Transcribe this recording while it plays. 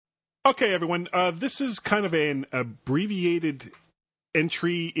Okay, everyone. This is kind of an abbreviated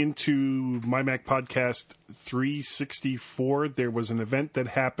entry into My Mac Podcast 364. There was an event that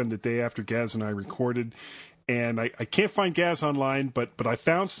happened the day after Gaz and I recorded, and I can't find Gaz online, but I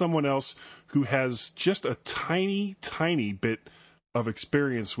found someone else who has just a tiny, tiny bit of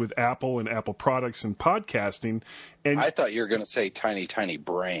experience with Apple and Apple products and podcasting. And I thought you were going to say tiny, tiny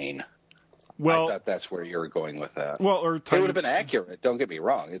brain. Well, I thought that's where you were going with that. Well, or it would have been accurate. Don't get me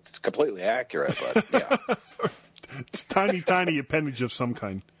wrong; it's completely accurate. But yeah, it's tiny, tiny appendage of some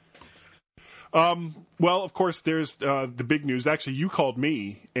kind. Well, of course, there's the big news. Actually, you called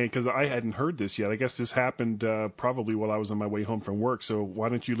me, and because I hadn't heard this yet. I guess this happened probably while I was on my way home from work. So why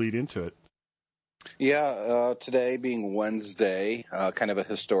don't you lead into it? Yeah, today being Wednesday, kind of a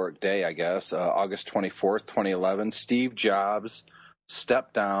historic day, I guess. August 24th, 2011. Steve Jobs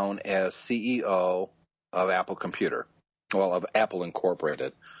stepped down as CEO of Apple Computer. Well, of Apple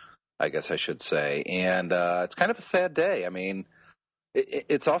Incorporated, I guess I should say. And it's kind of a sad day. I mean,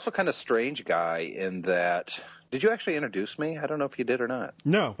 it's also kind of strange, Guy, in that... Did you actually introduce me? I don't know if you did or not.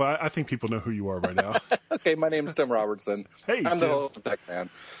 No, but I think people know who you are right now. Okay, my name's Tim Robertson. Hey, I'm the host of Tech Man.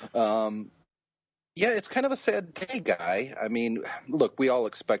 Yeah, it's kind of a sad day, Guy. I mean, look, we all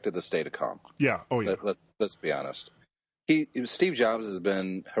expected this day to come. Yeah, oh yeah. Let's be honest. Steve Jobs has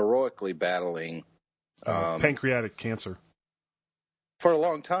been heroically battling pancreatic cancer for a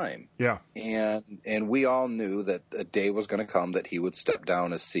long time. Yeah, and we all knew that a day was going to come that he would step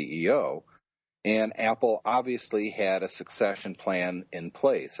down as CEO. And Apple obviously had a succession plan in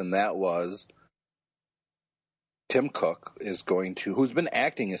place, and that was Tim Cook who's been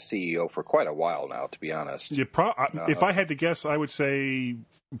acting as CEO for quite a while now, to be honest. Yeah, if I had to guess, I would say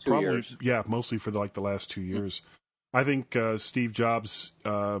 2 years. Yeah, mostly for the last 2 years. I think Steve Jobs'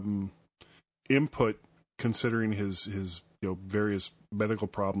 input, considering his various medical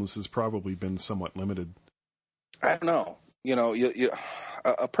problems, has probably been somewhat limited. I don't know.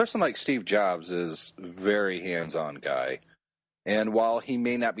 A person like Steve Jobs is very hands-on guy, and while he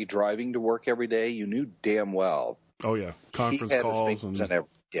may not be driving to work every day, you knew damn well. Oh yeah, conference calls and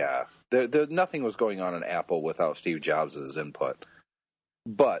nothing was going on in Apple without Steve Jobs' input.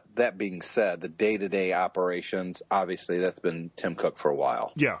 But that being said, the day-to-day operations, obviously, that's been Tim Cook for a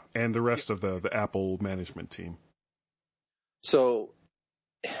while. Yeah, and the rest of the Apple management team. So,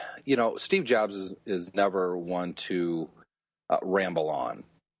 Steve Jobs is never one to ramble on,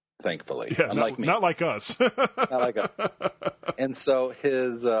 thankfully. Yeah, unlike me. Not like us. Not like us. And so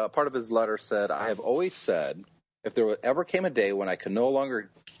his part of his letter said, I have always said, if there ever came a day when I could no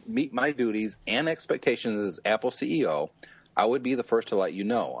longer meet my duties and expectations as Apple CEO, I would be the first to let you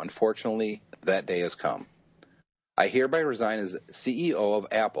know. Unfortunately, that day has come. I hereby resign as CEO of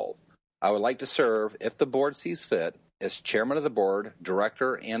Apple. I would like to serve, if the board sees fit, as chairman of the board,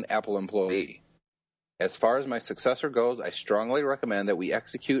 director, and Apple employee. As far as my successor goes, I strongly recommend that we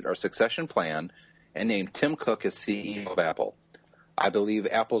execute our succession plan and name Tim Cook as CEO of Apple. I believe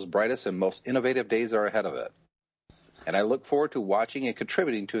Apple's brightest and most innovative days are ahead of it. And I look forward to watching and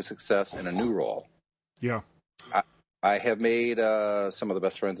contributing to his success in a new role. Yeah. I have made some of the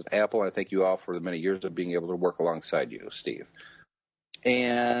best friends at Apple, and I thank you all for the many years of being able to work alongside you, Steve.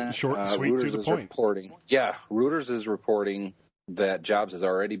 And short and sweet Reuters to the is point. Reuters is reporting that Jobs has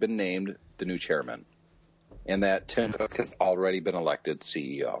already been named the new chairman, and that Tim Cook has already been elected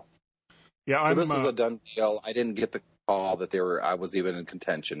CEO. Yeah, so this is a done deal. I didn't get the call that I was even in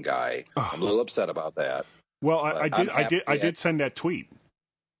contention, Guy. I'm a little upset about that. Well, I did send that tweet.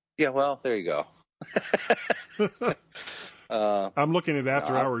 Yeah, well, there you go. I'm looking at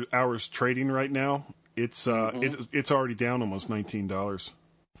after hours trading right now. It's it's already down almost $19,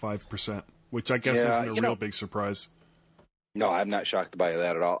 5%, which I guess isn't a real big surprise. No, I'm not shocked by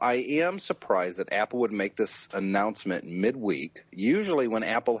that at all. I am surprised that Apple would make this announcement midweek. Usually, when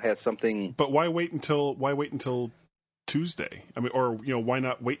Apple has something, but why wait until Tuesday? I mean, or why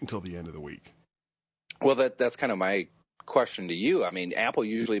not wait until the end of the week? Well, that's kind of my question to you. I mean, Apple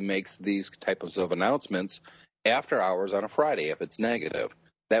usually makes these types of announcements after hours on a Friday if it's negative.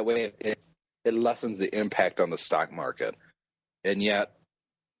 That way it lessens the impact on the stock market. And yet,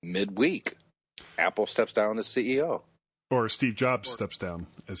 midweek, Apple steps down as CEO. Or Steve Jobs steps down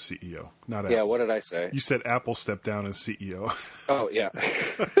as CEO, not Apple. Yeah, what did I say? You said Apple stepped down as CEO. Oh, yeah.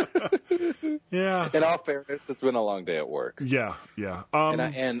 Yeah. In all fairness, it's been a long day at work. Yeah.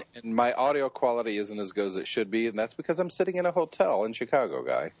 And my audio quality isn't as good as it should be, and that's because I'm sitting in a hotel in Chicago,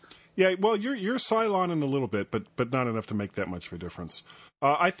 Guy. Yeah, well, you're Cyloning a little bit, but not enough to make that much of a difference.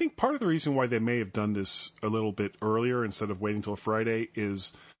 I think part of the reason why they may have done this a little bit earlier instead of waiting until Friday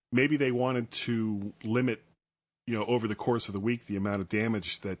is maybe they wanted to limit, over the course of the week, the amount of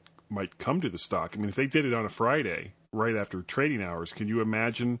damage that might come to the stock. I mean, if they did it on a Friday right after trading hours, can you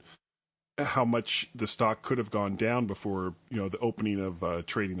imagine how much the stock could have gone down before the opening of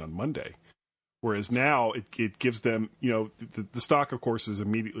trading on Monday? Whereas now it gives them, the stock, of course, is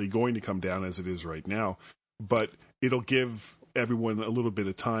immediately going to come down as it is right now, but it'll give everyone a little bit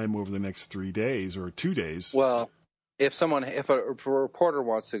of time over the next 3 days or 2 days. Well, if a reporter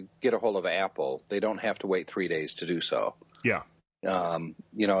wants to get a hold of Apple, they don't have to wait 3 days to do so. Yeah.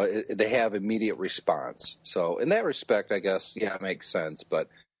 They have immediate response. So in that respect, I guess, yeah, it makes sense, but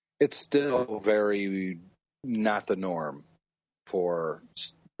it's still very not the norm for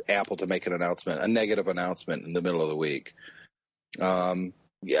Apple to make a negative announcement in the middle of the week.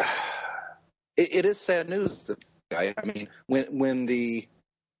 It is sad news. I mean,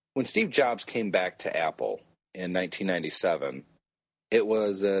 when Steve Jobs came back to Apple in 1997, it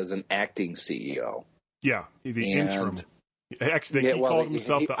was as an acting CEO. Yeah, the interim. Actually, he called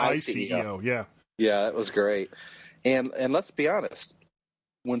himself the iCEO. Yeah. Yeah, that was great. And let's be honest,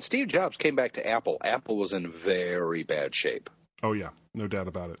 when Steve Jobs came back to Apple, Apple was in very bad shape. Oh, yeah. No doubt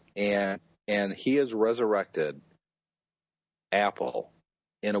about it. And he has resurrected Apple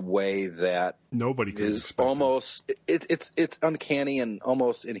in a way that nobody could is expect. Almost it's uncanny and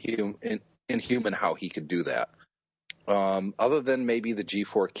almost inhuman how he could do that. Other than maybe the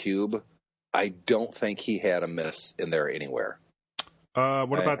G4 Cube, I don't think he had a miss in there anywhere.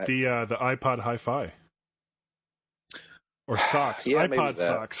 What about the iPod Hi-Fi? Or socks. Yeah, iPod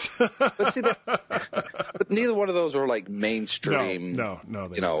socks. But neither one of those were like mainstream. No.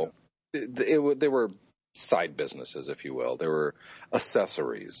 They were side businesses, if you will. They were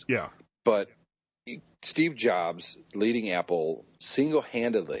accessories. Yeah. But Steve Jobs, leading Apple,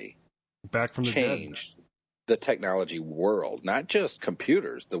 single-handedly back from the changed the technology world, not just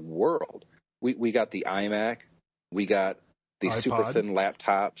computers, the world. We got the iMac, we got the iPod. super thin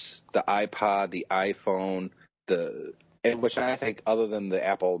laptops, the iPod, the iPhone, which I think, other than the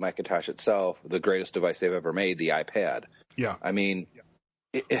Apple Macintosh itself, the greatest device they've ever made, the iPad. Yeah. I mean,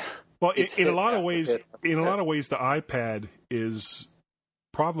 in a lot of ways, the iPad is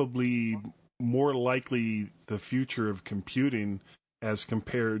probably more likely the future of computing as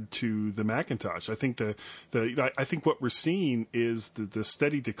compared to the Macintosh. I think I think what we're seeing is the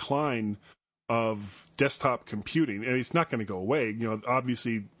steady decline of desktop computing, and it's not going to go away.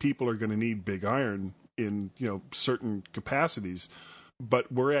 Obviously, people are going to need big iron in certain capacities, but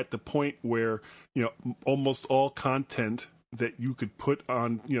we're at the point where almost all content that you could put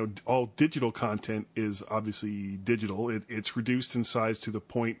on, all digital content is obviously digital. It's reduced in size to the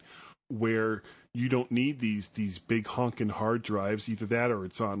point where you don't need these big honking hard drives, either that or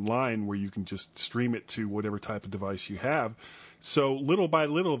it's online where you can just stream it to whatever type of device you have. So little by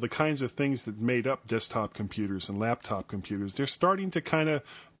little, the kinds of things that made up desktop computers and laptop computers, they're starting to kind of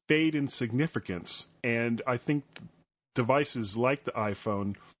fade in significance. And I think devices like the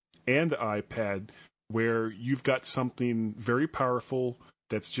iPhone and the iPad, where you've got something very powerful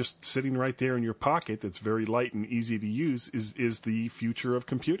that's just sitting right there in your pocket, that's very light and easy to use, is the future of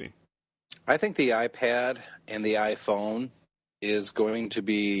computing. I think the iPad and the iPhone is going to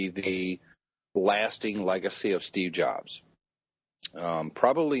be the lasting legacy of Steve Jobs.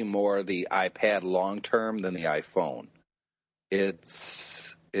 Probably more the iPad long term than the iPhone.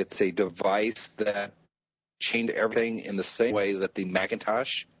 It's a device that changed everything in the same way that the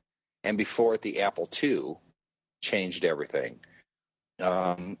Macintosh and before it the Apple II changed everything. In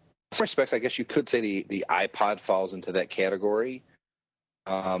some respects, I guess you could say the iPod falls into that category.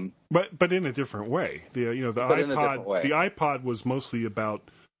 But in a different way. The iPod was mostly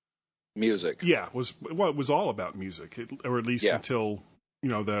about music. Yeah, it was all about music, or at least until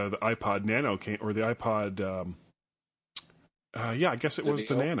the iPod Nano came, or the iPod. I guess it was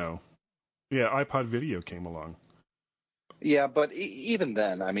the Nano. Yeah, iPod Video came along. Yeah, but even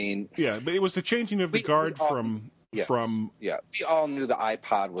then, I mean, but it was the changing of the guard from. We all knew the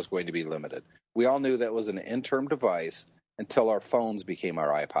iPod was going to be limited. We all knew that was an interim device until our phones became our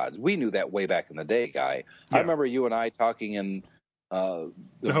iPods. We knew that way back in the day, Guy. Yeah. I remember you and I talking in the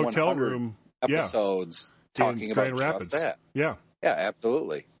hotel room episodes talking in about Grand Rapids. Just that. Yeah,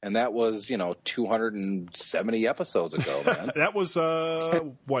 absolutely. And that was 270 episodes ago, man. That was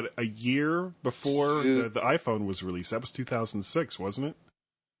a year before the iPhone was released. That was 2006, wasn't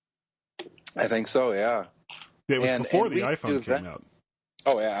it? I think so. Yeah. It was before the iPhone came out.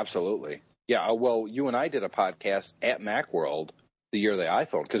 Oh yeah, absolutely. Yeah, well, you and I did a podcast at Macworld the year of the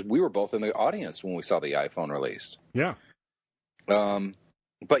iPhone, because we were both in the audience when we saw the iPhone released. Yeah.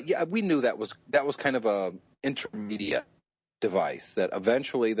 But yeah, we knew that was kind of a intermediate device, that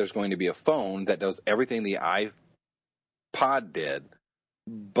eventually there's going to be a phone that does everything the iPod did,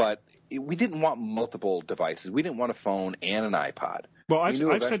 but we didn't want multiple devices. We didn't want a phone and an iPod. Well, I've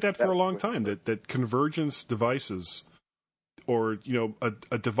said that for a long time, that convergence devices, or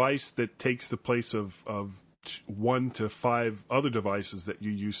a device that takes the place of 1 to 5 other devices that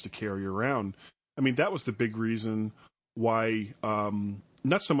you used to carry around. I mean, that was the big reason why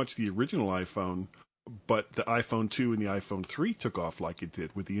not so much the original iPhone, but the iPhone 2 and the iPhone 3 took off like it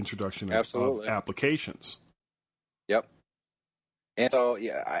did with the introduction of applications. Yep. And so,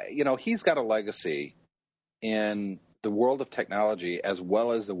 he's got a legacy in the world of technology as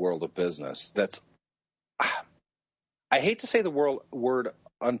well as the world of business that's, I hate to say the word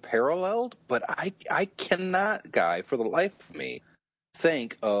unparalleled, but I cannot, Guy, for the life of me,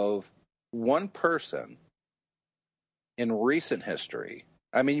 think of one person in recent history.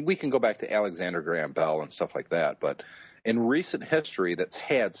 I mean, we can go back to Alexander Graham Bell and stuff like that, but in recent history that's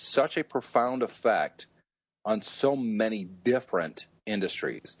had such a profound effect on so many different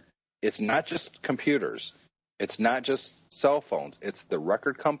industries. It's not just computers. It's not just cell phones. It's the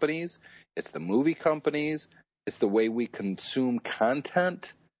record companies. It's the movie companies. It's the way we consume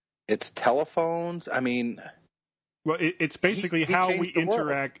content. It's telephones. I mean, well, it's basically how we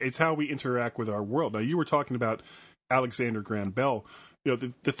interact. It's how we interact with our world. Now, you were talking about Alexander Graham Bell.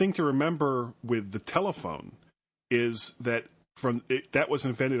 The thing to remember with the telephone is that that was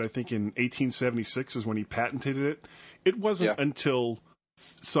invented, I think, in 1876 is when he patented it. It wasn't until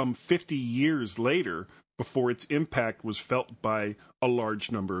some 50 years later before its impact was felt by a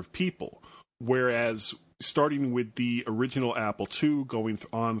large number of people. Whereas starting with the original Apple II, going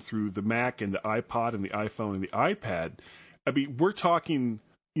on through the Mac and the iPod and the iPhone and the iPad, I mean, we're talking,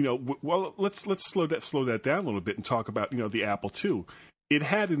 well, let's slow that down a little bit and talk about, the Apple II. It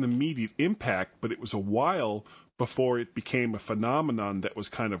had an immediate impact, but it was a while before it became a phenomenon that was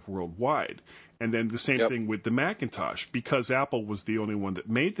kind of worldwide. And then the same thing with the Macintosh. Because Apple was the only one that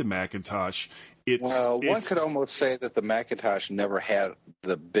made the Macintosh, one could almost say that the Macintosh never had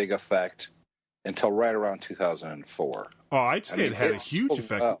the big effect until right around 2004. Oh, I'd say it had a huge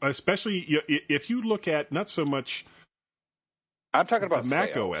effect, especially if you look at not so much. I'm talking about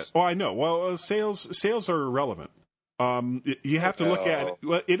Mac OS. Oh, I know. Well, sales are irrelevant. You have to look at it.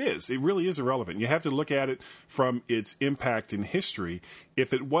 Well, it is. It really is irrelevant. You have to look at it from its impact in history.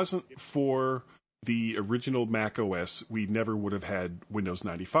 If it wasn't for the original Mac OS, we never would have had Windows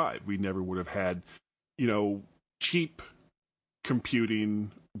 95. We never would have had, cheap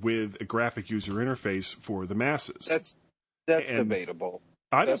computing with a graphic user interface for the masses. That's debatable.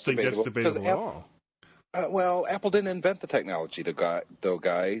 I don't think that's debatable at all. Well, Apple didn't invent the technology, though,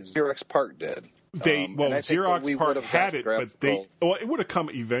 guy. Xerox PARC did. Xerox PARC had it, but it would have come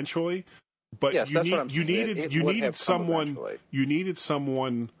eventually. But yes, you needed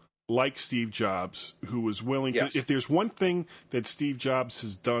someone like Steve Jobs who was willing to. If there's one thing that Steve Jobs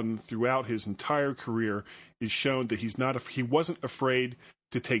has done throughout his entire career, is shown that he wasn't afraid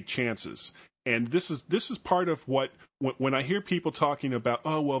to take chances. And this is part of what when I hear people talking about,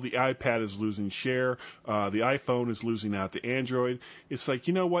 oh well, the iPad is losing share, the iPhone is losing out to Android. It's like,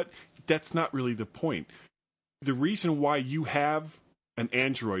 you know what? That's not really the point. The reason why you have an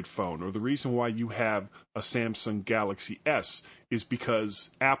Android phone or the reason why you have a Samsung Galaxy S is because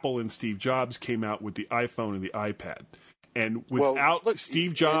Apple and Steve Jobs came out with the iPhone and the iPad. And without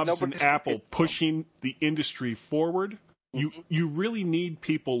Steve Jobs and Apple pushing the industry forward, you really need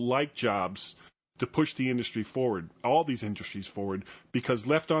people like Jobs to push the industry forward, all these industries forward, because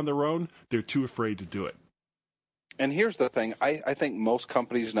left on their own, they're too afraid to do it. And here's the thing. I think most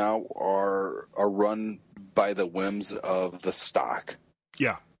companies now are run by the whims of the stock.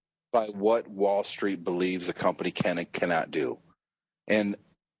 Yeah. By what Wall Street believes a company can and cannot do. And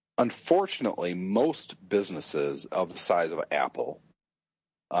unfortunately, most businesses of the size of Apple,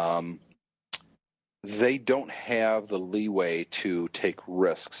 they don't have the leeway to take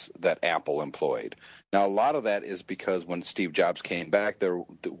risks that Apple employed. Now, a lot of that is because when Steve Jobs came back,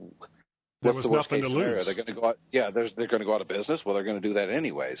 what's the worst case scenario? They're going to go out. Yeah, they're going to go out of business. Well, they're going to do that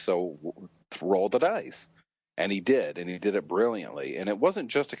anyway. So roll the dice, and he did it brilliantly. And it wasn't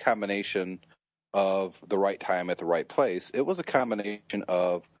just a combination of the right time at the right place. It was a combination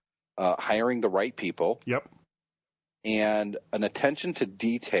of hiring the right people. Yep. And an attention to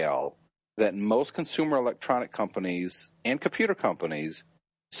detail that most consumer electronic companies and computer companies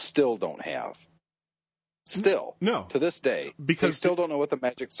still don't have. Still, no, to this day, because they still don't know what the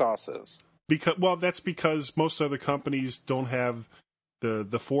magic sauce is. That's because most other companies don't have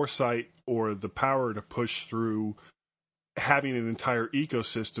the foresight or the power to push through having an entire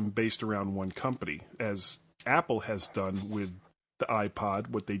ecosystem based around one company, as Apple has done with the iPod,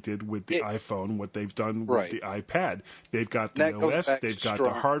 what they did with the iPhone, what they've done with the iPad. They've got the OS, they've got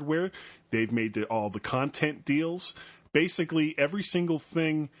the hardware, they've made all the content deals. Basically, every single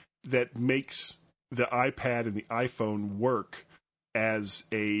thing that makes the iPad and the iPhone work as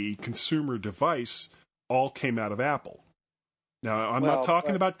a consumer device all came out of Apple. Now, I'm not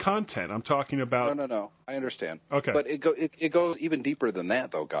talking about content. I'm talking about... No. I understand. Okay. But it goes even deeper than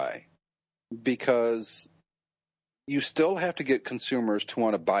that, though, Guy. Because you still have to get consumers to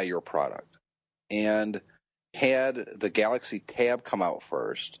want to buy your product. And had the Galaxy Tab come out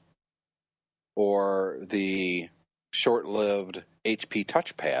first, or the short-lived HP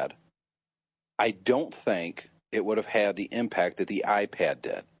Touchpad, I don't think it would have had the impact that the iPad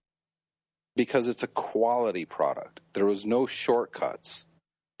did. Because it's a quality product. There was no shortcuts.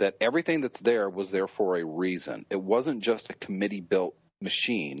 That everything that's there was there for a reason. It wasn't just a committee-built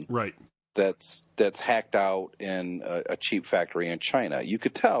machine. Right. That's hacked out in a cheap factory in China. You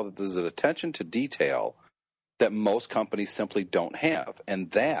could tell that there's an attention to detail that most companies simply don't have.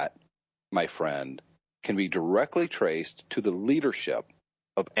 And that, my friend, can be directly traced to the leadership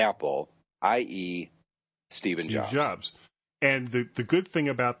of Apple, i.e. Steve Jobs. And the good thing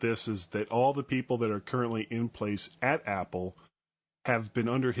about this is that all the people that are currently in place at Apple have been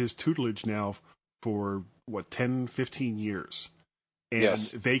under his tutelage now for, 10, 15 years. And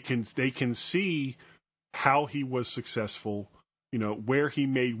yes. they can see how he was successful, where he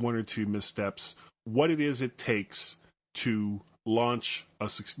made one or two missteps, what it is it takes to launch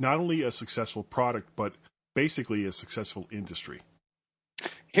not only a successful product, but basically a successful industry.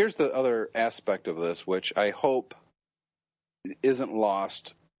 Here's the other aspect of this, which I hope isn't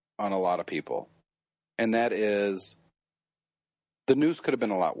lost on a lot of people. And that is, the news could have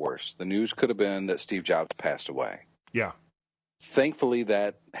been a lot worse. The news could have been that Steve Jobs passed away. Yeah. Thankfully,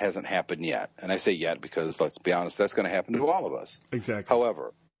 that hasn't happened yet. And I say yet because, let's be honest, that's going to happen to all of us. Exactly.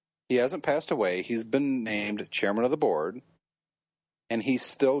 However, he hasn't passed away. He's been named chairman of the board, and he's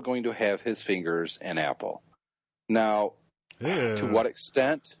still going to have his fingers in Apple. Now, to what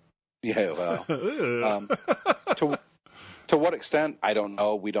extent? Yeah, well, to what extent? I don't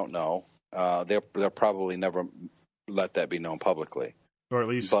know. We don't know. They'll probably never let that be known publicly. Or at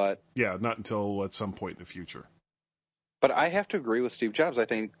least, not until at some point in the future. But I have to agree with Steve Jobs. I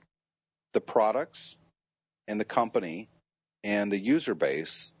think the products and the company and the user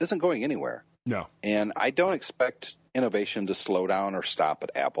base isn't going anywhere. No. And I don't expect innovation to slow down or stop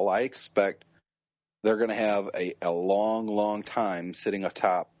at Apple. I expect they're going to have a long, long time sitting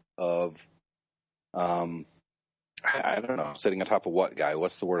atop of, I don't know, sitting on top of what, Guy?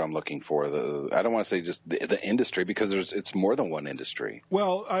 What's the word I'm looking for? I don't want to say just the industry, because it's more than one industry.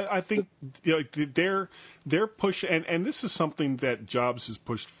 Well, I think their push, and this is something that Jobs has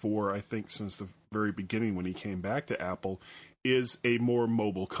pushed for, I think, since the very beginning when he came back to Apple, is a more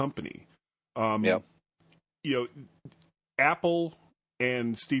mobile company. Yep. Apple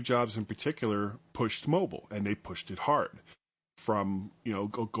and Steve Jobs in particular pushed mobile, and they pushed it hard. From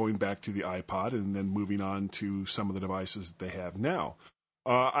going back to the iPod and then moving on to some of the devices that they have now.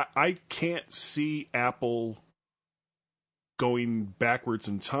 I can't see Apple going backwards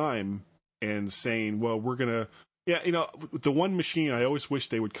in time and saying, well, we're going to... the one machine I always wish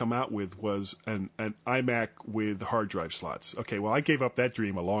they would come out with was an iMac with hard drive slots. Okay, well, I gave up that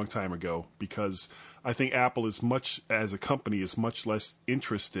dream a long time ago because I think Apple as a company, is much less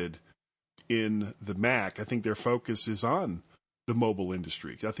interested in the Mac. I think their focus is on the mobile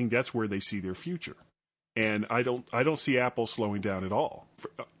industry. I think that's where they see their future. And I don't see Apple slowing down at all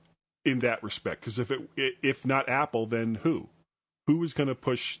in that respect. Because if not Apple, then who? Who is going to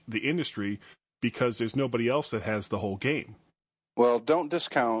push the industry? Because there's nobody else that has the whole game. Well, don't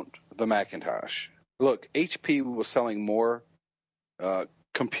discount the Macintosh. Look, HP was selling more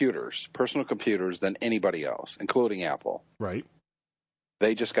personal computers, than anybody else, including Apple. Right.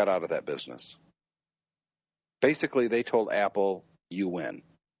 They just got out of that business. Basically, they told Apple, you win.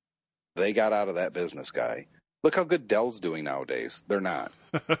 They got out of that business, Guy. Look how good Dell's doing nowadays. They're not.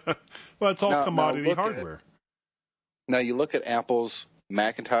 Well, it's all commodity hardware. Now, you look at Apple's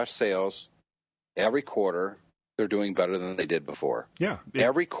Macintosh sales, every quarter, they're doing better than they did before. Yeah.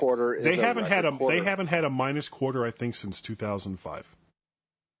 Every quarter is they haven't had a minus quarter, I think, since 2005.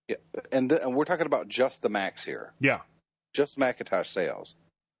 Yeah, and we're talking about just the Macs here. Yeah. Just Macintosh sales.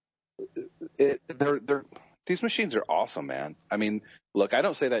 These machines are awesome, man. I mean, look, I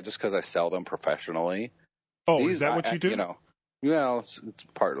don't say that just because I sell them professionally. Oh, is that what you do? It's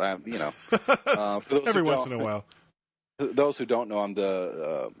part, for those every once in a while. Those who don't know, I'm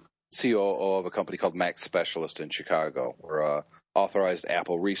the COO of a company called Mac Specialist in Chicago. We're a authorized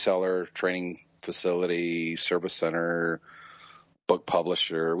Apple reseller, training facility, service center, book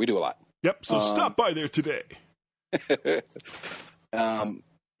publisher. We do a lot. Yep. So stop by there today.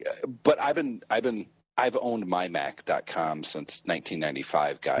 But I've owned mymac.com since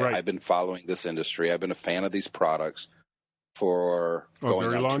 1995, Guy. Right. I've been following this industry. I've been a fan of these products for going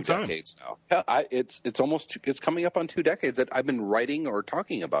very on long 2 time. decades now. Yeah, it's coming up on 2 decades that I've been writing or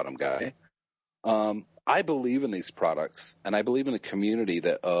talking about them, Guy. I believe in these products, and I believe in the community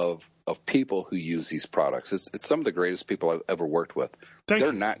of people who use these products. It's some of the greatest people I've ever worked with.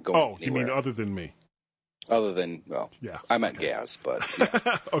 They're not going anywhere. You mean other than me? Other than, well, yeah, I meant Gaz, but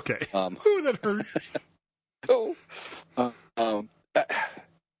yeah. Okay. Ooh, that hurt.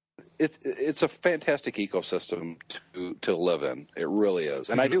 It's a fantastic ecosystem to live in. It really is,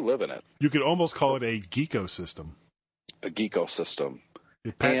 and I do live in it. You could almost call it a geekosystem. A geekosystem,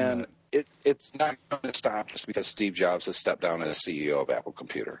 and it's not going to stop just because Steve Jobs has stepped down as CEO of Apple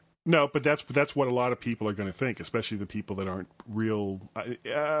Computer. No, but that's what a lot of people are going to think, especially the people that aren't real. I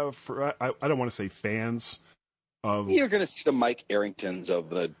don't want to say fans of. You're going to see the Mike Arringtons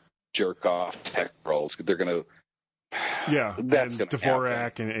of the jerk off tech worlds. They're going to. Yeah, that's and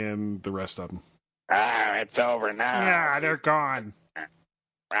Dvorak and the rest of them. It's over now. Yeah, they're gone.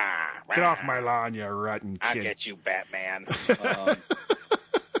 Get off my lawn, you rotten kid. I'll get you, Batman.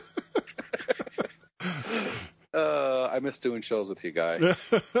 I miss doing shows with you, Guy.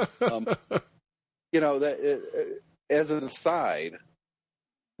 As an aside,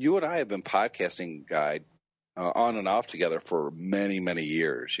 you and I have been podcasting, Guy, on and off together for many, many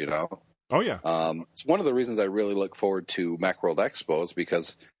years. You know. Oh yeah. It's one of the reasons I really look forward to Macworld Expos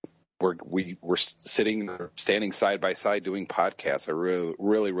because we're standing side by side doing podcasts. I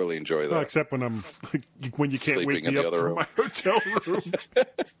really, really enjoy that. Well, except when you can't wake me up from my hotel room.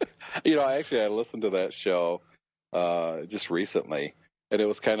 I listened to that show just recently, and it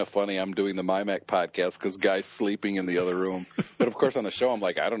was kind of funny. I'm doing the MyMac podcast because Guy's sleeping in the other room, but of course on the show I'm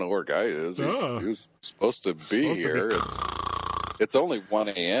like, I don't know where Guy is. He was supposed to be here. It's only 1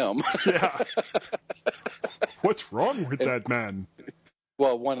 a.m. Yeah. What's wrong with that man?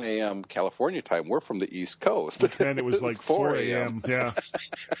 Well, 1 a.m. California time. We're from the East Coast. And it was like 4 a.m. Yeah.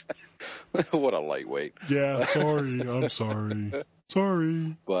 What a lightweight. Yeah, sorry. I'm sorry.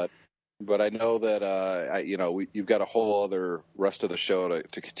 Sorry. But I know that, you've got a whole other rest of the show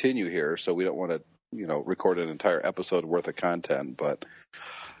to continue here, so we don't want to, record an entire episode worth of content. But,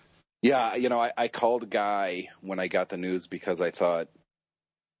 yeah, I called Guy when I got the news because I thought,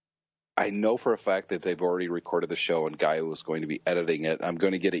 I know for a fact that they've already recorded the show and Guy was going to be editing it. I'm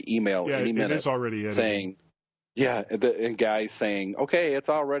going to get an email any minute. It is already edited. Saying, and Guy's saying, okay, it's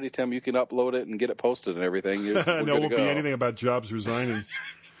all ready, Tim. You can upload it and get it posted and everything. No, it won't be anything about Jobs resigning.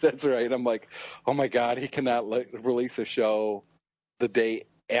 That's right. I'm like, oh my God, he cannot release a show the day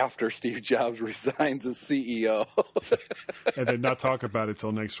after Steve Jobs resigns as CEO. And then not talk about it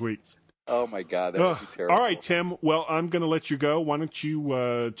till next week. Oh my God, that would be terrible. All right, Tim. Well, I'm going to let you go. Why don't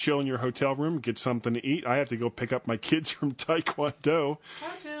you chill in your hotel room, get something to eat? I have to go pick up my kids from Taekwondo.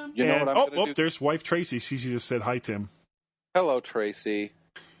 Hi, Tim. You know what I'm going to do? There's wife Tracy. She just said hi, Tim. Hello, Tracy.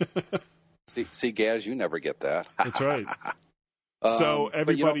 see, Gaz, you never get that. That's right. So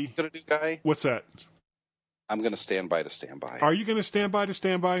everybody, what I'm going to do, Guy? What's that? I'm going to stand by to stand by. Are you going to stand by to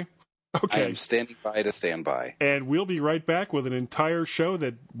stand by? Okay. I am standing by to stand by. And we'll be right back with an entire show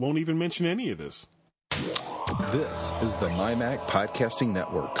that won't even mention any of this. This is the MyMac Podcasting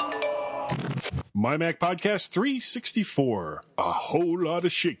Network. MyMac Podcast 364. A whole lot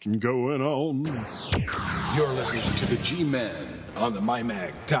of shaking going on. You're listening to the G-Men on the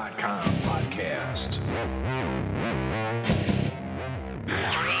MyMac.com podcast.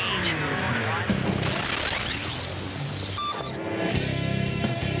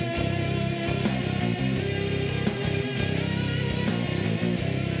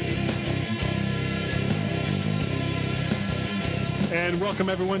 And welcome,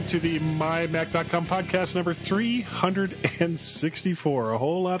 everyone, to the MyMac.com podcast number 364. A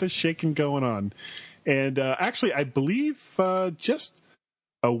whole lot of shaking going on. And actually, I believe just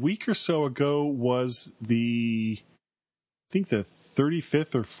a week or so ago was the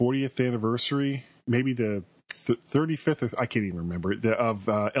 35th or 40th anniversary, maybe the 35th, I can't even remember, of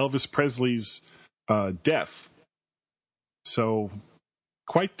Elvis Presley's death. So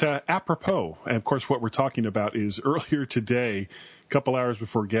quite apropos. And, of course, what we're talking about is earlier today, a couple hours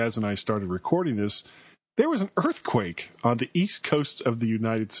before Gaz and I started recording this, there was an earthquake on the east coast of the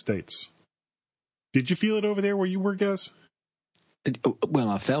United States. Did you feel it over there where you were, Gaz? Well,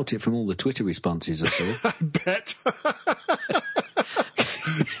 I felt it from all the Twitter responses I saw. I bet.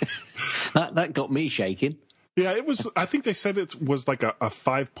 that got me shaking. Yeah, it was. I think they said it was like a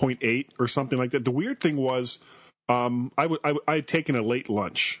 5.8 or something like that. The weird thing was, I had taken a late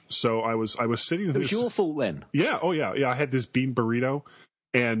lunch, so I was sitting in It was your fault then. Yeah, oh yeah. I had this bean burrito,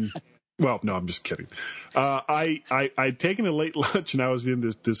 and well, no, I'm just kidding. I'd taken a late lunch, and I was in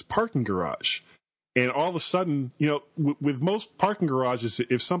this parking garage. And all of a sudden, with most parking garages,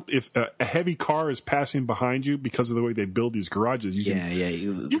 if a heavy car is passing behind you because of the way they build these garages, you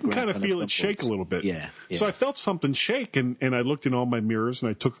can kind of feel it shake a little bit. Yeah. So I felt something shake, and I looked in all my mirrors, and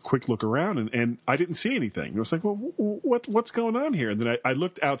I took a quick look around, and I didn't see anything. I was like, well, what's going on here? And then I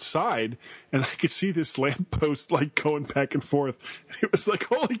looked outside, and I could see this lamppost like going back and forth. And it was like,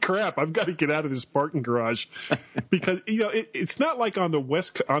 holy crap! I've got to get out of this parking garage because it's not like on the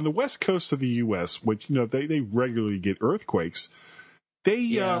west coast of the U.S., which they regularly get earthquakes.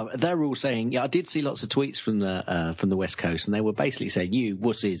 They're all saying. Yeah, I did see lots of tweets from the West Coast, and they were basically saying, "You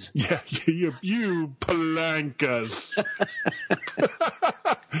wusses." Yeah, you palancas.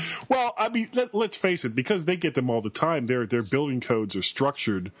 Well, I mean, let's face it, because they get them all the time. Their building codes are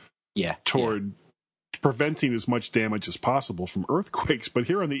structured toward preventing as much damage as possible from earthquakes. But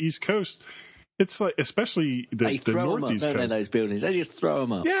here on the East Coast, it's like, especially the Northeast Coast. Those buildings, they just throw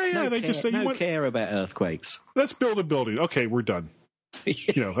them up. Yeah, they just say, no care about earthquakes. Let's build a building. Okay, we're done.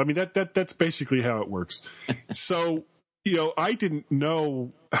 I mean, that's basically how it works. So, I didn't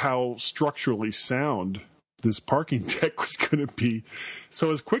know how structurally sound this parking deck was going to be.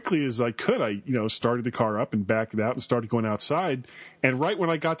 So as quickly as I could, I started the car up and backed it out and started going outside. And right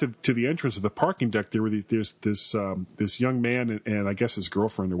when I got to the entrance of the parking deck, there's this young man and I guess his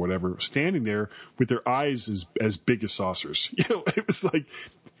girlfriend or whatever standing there with their eyes as big as saucers. It was like,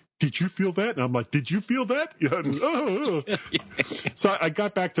 did you feel that? And I'm like, did you feel that? So I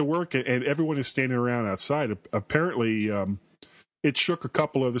got back to work, and everyone is standing around outside. Apparently, it shook a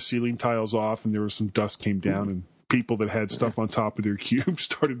couple of the ceiling tiles off, and there was some dust came down, and people that had stuff on top of their cube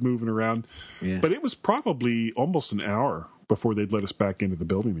started moving around. Yeah. But it was probably almost an hour before they'd let us back into the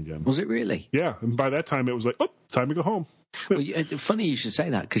building again. Was it really? Yeah. And by that time, it was like, time to go home. Well, funny you should say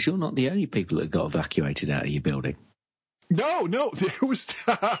that, because you're not the only people that got evacuated out of your building. No, there was.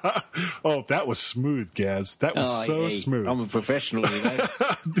 Oh, that was smooth, Gaz. That was smooth. I'm a professional.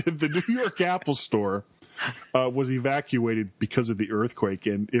 The New York Apple Store was evacuated because of the earthquake,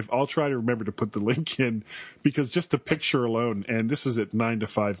 and I'll try to remember to put the link in, because just the picture alone, and this is at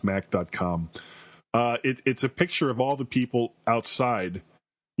 9to5mac.com. It's a picture of all the people outside,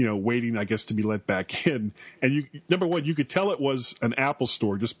 waiting, I guess, to be let back in. And number one, you could tell it was an Apple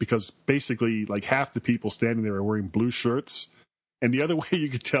store just because basically like half the people standing there are wearing blue shirts. And the other way you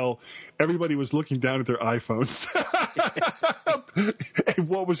could tell, everybody was looking down at their iPhones. And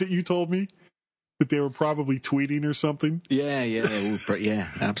what was it you told me? That they were probably tweeting or something? Yeah,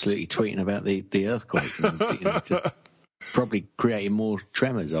 absolutely tweeting about the earthquake. And, probably creating more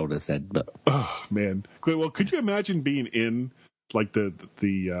tremors, I would have said. But oh, man. Well, could you imagine being in like the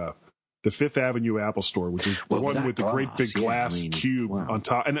Fifth Avenue Apple Store, which is the one with the great big glass cube on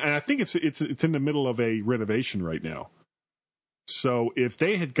top, and I think it's in the middle of a renovation right now. So if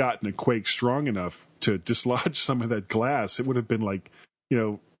they had gotten a quake strong enough to dislodge some of that glass, it would have been like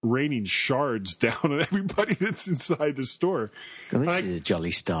raining shards down on everybody that's inside the store. Well, this is a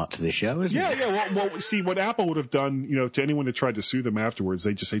jolly start to the show, isn't it? Yeah. Well, see, what Apple would have done, to anyone that tried to sue them afterwards,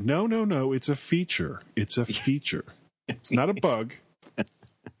 they just say, no, it's a feature. It's a feature. It's not a bug.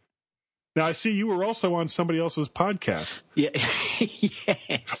 Now, I see you were also on somebody else's podcast. Yeah.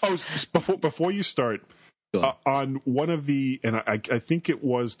 Yes. Oh, before you start, on one of and I think it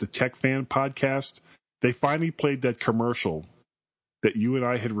was the Tech Fan podcast, they finally played that commercial that you and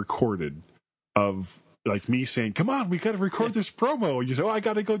I had recorded of like me saying, come on, we got to record this promo. And you say, I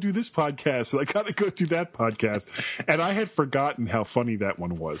got to go do this podcast. And I got to go do that podcast. And I had forgotten how funny that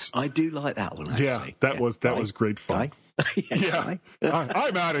one was. I do like that one, actually. Yeah, that was great fun. Yeah.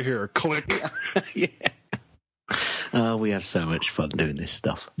 I'm out of here. Click. Yeah. We have so much fun doing this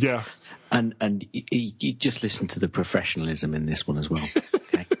stuff. Yeah. And you just listen to the professionalism in this one as well.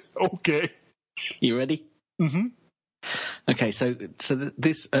 Okay. Okay. You ready? Mm-hmm. Okay, so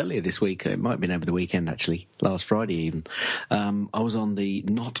this earlier this week, it might have been over the weekend actually, last Friday even, I was on the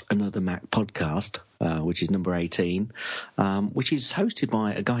Not Another Mac podcast, which is number 18, which is hosted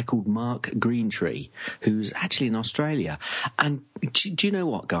by a guy called Mark Greentree, who's actually in Australia. And do you know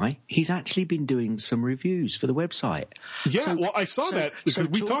what, Guy? He's actually been doing some reviews for the website. Yeah, I saw that because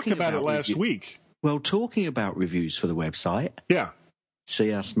we talked about it last week. Well, talking about reviews for the website. Yeah. See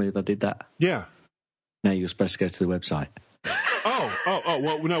how smooth I did that? Yeah. Now you're supposed to go to the website.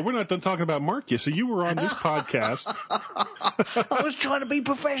 Well, no, we're not done talking about Mark yet. So you were on this podcast. I was trying to be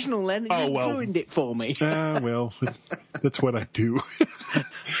professional then, and you ruined it for me. Well, that's what I do.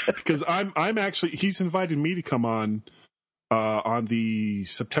 Because I'm actually, he's invited me to come on the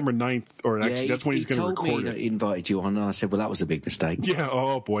September 9th, or actually that's when he's going to record He told me it. that he invited you on, and I said, well, that was a big mistake. Yeah,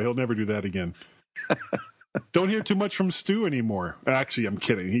 oh boy, he'll never do that again. Don't hear too much from Stu anymore. Actually, I'm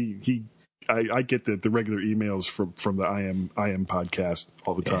kidding. I get the regular emails from the I am podcast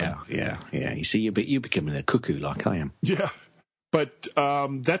all the time. Yeah. You see, you're becoming a cuckoo like I am. Yeah, but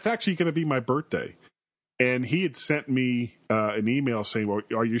that's actually going to be my birthday. And he had sent me an email saying, "Well,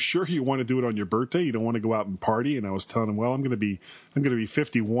 are you sure you want to do it on your birthday? You don't want to go out and party?" And I was telling him, "Well, I'm going to be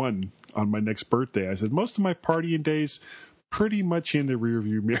 51 on my next birthday." I said, "Most of my partying days pretty much in the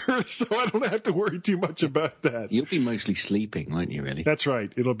rearview mirror, so I don't have to worry too much about that." You'll be mostly sleeping, won't you? Really? That's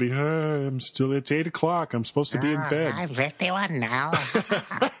right. It'll be. It's 8:00. I'm supposed to be in bed. I'm 51 now.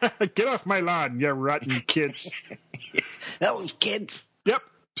 Get off my lawn, you rotten kids. Those kids. Yep.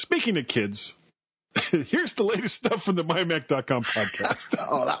 Speaking of kids. Here's the latest stuff from the MyMac.com podcast.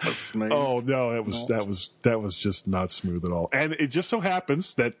 Oh, that was smooth. Oh no, that was just not smooth at all. And it just so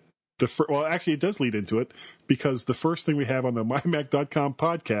happens that actually it does lead into it, because the first thing we have on the MyMac.com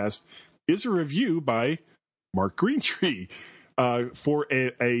podcast is a review by Mark Greentree for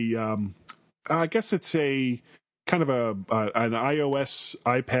I guess it's a kind of an iOS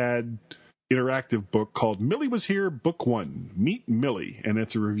iPad interactive book called Millie Was Here, Book 1, Meet Millie, and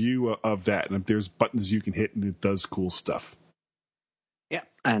it's a review of that. And there's buttons you can hit, and it does cool stuff. Yeah,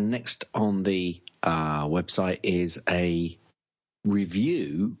 and next on the website is a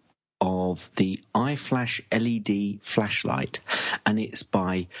review of the iFlash LED flashlight, and it's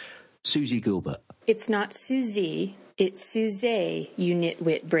by Susie Gilbert. It's not Susie, it's Suze, you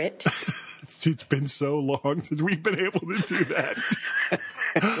nitwit Brit. It's been so long since we've been able to do that.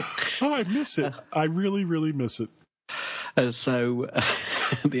 Oh, I miss it. I really, really miss it. So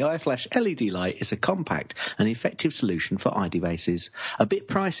the iFlash LED light is a compact and effective solution for iDevices. A bit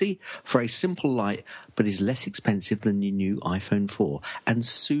pricey for a simple light, but is less expensive than your new iPhone 4. And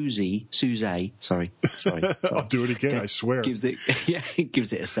Suze, sorry. I'll do it again, I swear. Gives it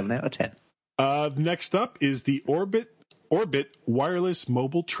a 7 out of 10. Next up is the Orbit wireless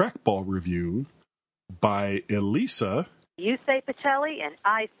mobile trackball review by Elisa. You say Pacelli, and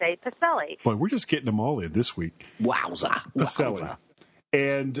I say Pacelli. Boy, we're just getting them all in this week. Wowza. Pacelli.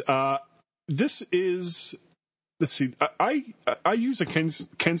 And this is, let's see, I use a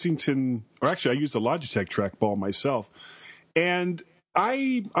Kensington, or actually I use a Logitech trackball myself. And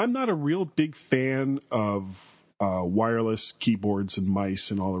I'm not a real big fan of wireless keyboards and mice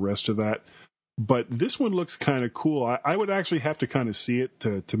and all the rest of that. But this one looks kind of cool. I would actually have to kind of see it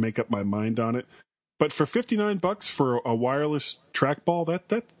to make up my mind on it. But for $59 for a wireless trackball,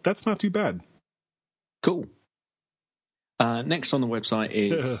 that's not too bad. Cool. Next on the website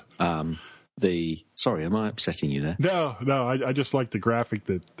is Sorry, am I upsetting you there? No. I just like the graphic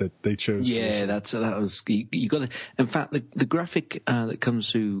that they chose. Yeah, that was you got to. In fact, the graphic that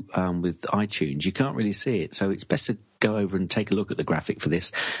comes through with iTunes, you can't really see it, so it's best to go over and take a look at the graphic for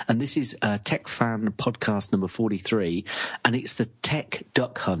this. And this is Tech Fan podcast number 43, and it's the Tech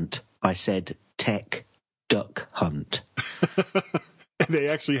Duck Hunt. I said Tech Duck Hunt. And they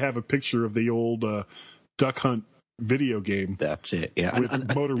actually have a picture of the old Duck Hunt video game. That's it. Yeah, with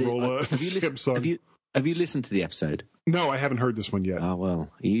Motorola and Samsung. Have you listened to the episode? No, I haven't heard this one yet. Oh well,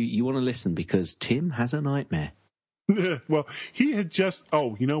 you want to listen because Tim has a nightmare. Well, he had just.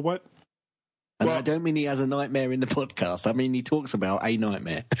 Oh, you know what? And I don't mean he has a nightmare in the podcast. I mean he talks about a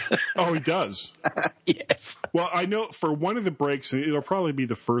nightmare. Oh, he does? Yes. Well, I know for one of the breaks, and it'll probably be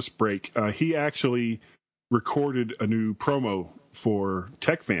the first break, he actually recorded a new promo for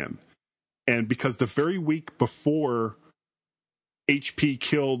TechFan. And because the very week before HP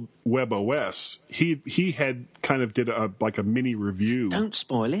killed WebOS, he had kind of did a mini review. Don't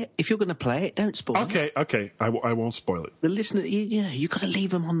spoil it. If you're going to play it, don't spoil it. Okay. I won't spoil it. The listener, you got to leave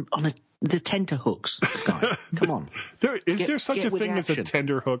them on the tenterhooks, guy. Come on. Is there such a thing as a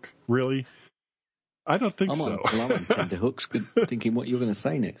tender hook? Really? I don't think so. I'm on tenterhooks, thinking what you're going to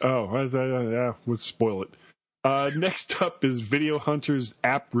say next. Oh, yeah, we'll spoil it. Next up is Video Hunter's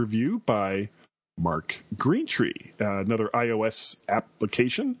app review by Mark Greentree, another iOS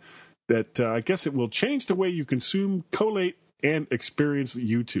application that I guess it will change the way you consume, collate, and experience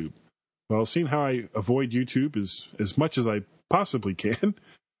YouTube. Well, seeing how I avoid YouTube as much as I possibly can,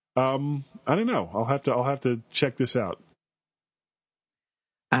 I don't know. I'll have to check this out.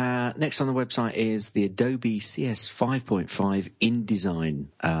 Next on the website is the Adobe CS 5.5 InDesign.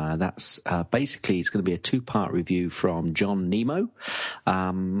 That's basically, it's going to be a 2-part review from John Nemo,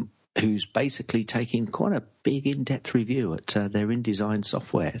 who's basically taking quite a big in-depth review at their InDesign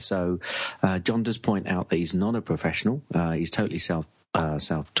software. So John does point out that he's not a professional. He's totally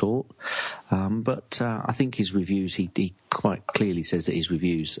self-taught. But I think his reviews, he quite clearly says that his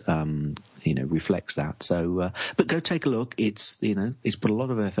reviews, reflects that. So, but go take a look. He's put a lot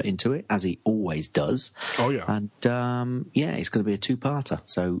of effort into it, as he always does. Oh, yeah. And, it's going to be a two-parter.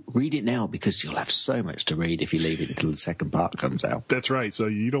 So read it now, because you'll have so much to read if you leave it until the second part comes out. That's right. So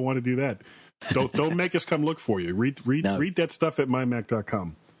you don't want to do that. Don't make us come look for you. Read that stuff at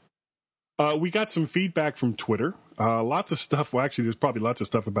mymac.com. We got some feedback from Twitter. Lots of stuff. Well, actually, there's probably lots of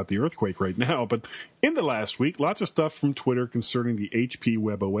stuff about the earthquake right now. But in the last week, lots of stuff from Twitter concerning the HP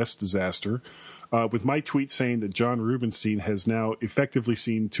WebOS disaster. With my tweet saying that John Rubinstein has now effectively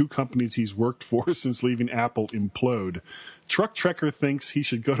seen two companies he's worked for since leaving Apple implode. Truck Trekker thinks he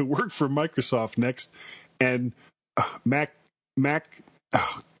should go to work for Microsoft next. And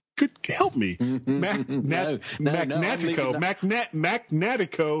Good help me. Magnatico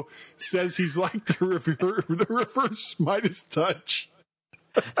says he's like the reverse Midas touch.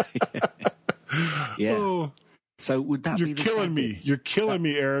 Yeah. Oh, so would that be the killing me? You're killing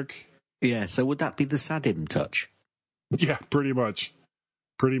me, Eric. Yeah. So would that be the Sadim touch? Yeah, pretty much.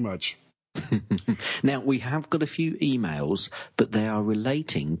 Now, we have got a few emails, but they are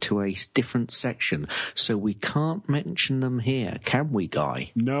relating to a different section, so we can't mention them here, can we,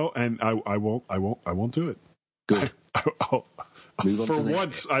 Guy? No, and I won't do it. Good. For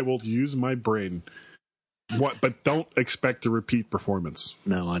once, I will use my brain. But don't expect a repeat performance.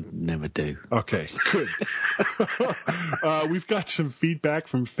 No, I never do. Okay, good. We've got some feedback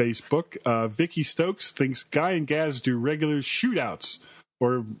from Facebook. Vicky Stokes thinks Guy and Gaz do regular shootouts.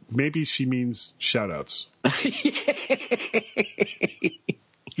 Or maybe she means shout-outs.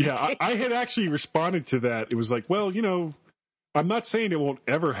 Yeah, I had actually responded to that. It was like, well, I'm not saying it won't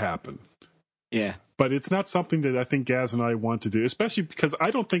ever happen. Yeah. But it's not something that I think Gaz and I want to do, especially because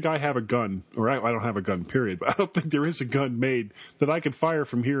I don't think I have a gun, or I don't have a gun, period. But I don't think there is a gun made that I can fire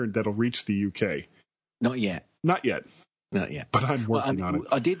from here and that'll reach the UK. Not yet. Not yet. But I'm working on it.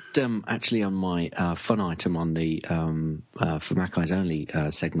 I did actually on my fun item on the for Mac Eyes Only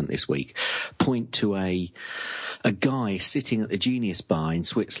segment this week point to a guy sitting at the Genius Bar in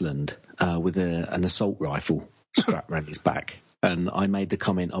Switzerland with an assault rifle strapped around his back, and I made the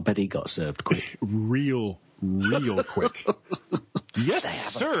comment, I bet he got served quick. real quick.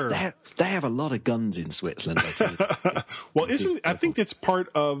 Yes, sir. They have a lot of guns in Switzerland. I tell you. Well, I think that's part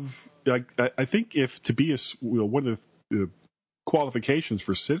of. I think if to be one of the qualifications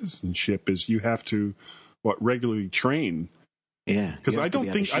for citizenship is you have to regularly train. Yeah, because I don't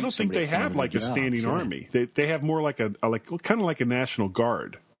think they have like a standing army. They have more like kind of like a national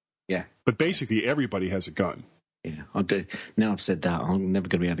guard. Yeah, but basically everybody has a gun. Yeah, I do. Now I've said that, I'm never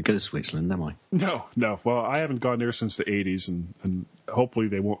going to be able to go to Switzerland, am I? No. Well, I haven't gone there since the 80s, and hopefully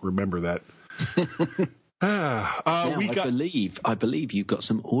they won't remember that. I believe you've got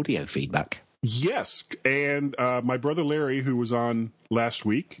some audio feedback. Yes, and my brother Larry, who was on last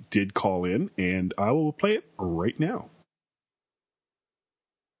week, did call in, and I will play it right now.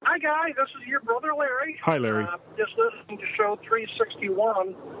 Hi, guys. This is your brother Larry. Hi, Larry. Just listening to show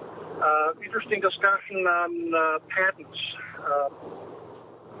 361. Interesting discussion on patents.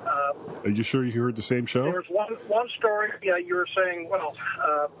 Are you sure you heard the same show? There's one story. You were saying, well,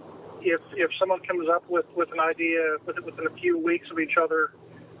 if someone comes up with an idea within a few weeks of each other,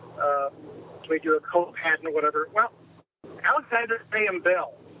 we do a co-patent or whatever. Well, Alexander Graham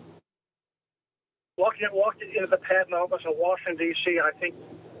Bell walked into the patent office in Washington, D.C., I think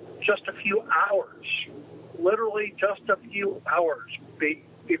just a few hours, literally just a few hours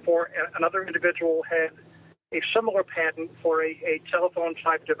before another individual had a similar patent for a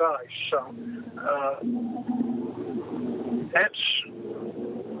telephone-type device. So that's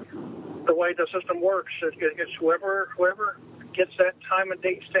the way the system works. It's whoever gets that time and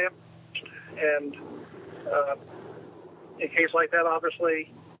date stamp. And in a case like that,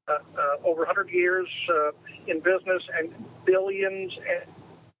 obviously, over 100 years in business and billions and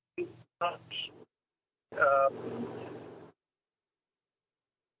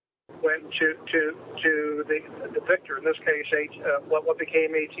went to the victor. In this case, what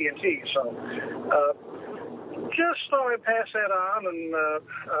became AT&T. So just thought I'd pass that on. And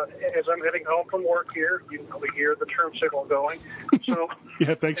as I'm heading home from work here, you can probably hear the turn signal going. So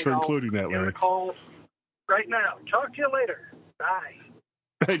yeah, thanks for including that, Larry. Call right now. Talk to you later. Bye.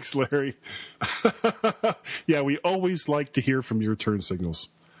 Thanks, Larry. Yeah, we always like to hear from your turn signals.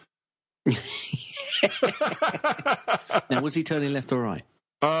 Now, was he turning left or right?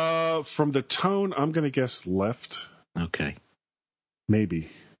 From the tone, I'm going to guess left. Okay. Maybe.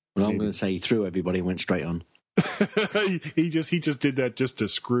 Well, I'm going to say he threw everybody and went straight on. he just did that just to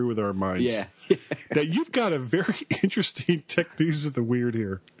screw with our minds. Yeah. Now you've got a very interesting tech news of the weird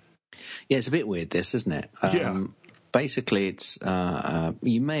here. Yeah, it's a bit weird, this, isn't it? Yeah. Basically, it's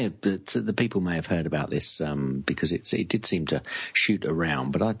you may have the people may have heard about this because it did seem to shoot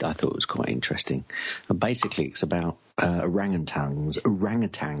around, but I thought it was quite interesting. And basically, it's about orangutans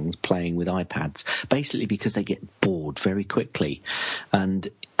playing with iPads, basically because they get bored very quickly, and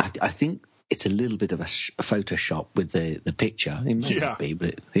I think it's a little bit of a Photoshop with the picture. It may not be,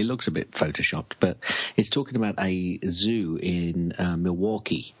 but it looks a bit Photoshopped. But it's talking about a zoo in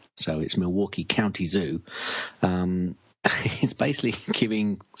Milwaukee. So it's Milwaukee County Zoo. It's basically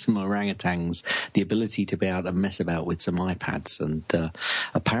giving some orangutans the ability to be able to mess about with some iPads, and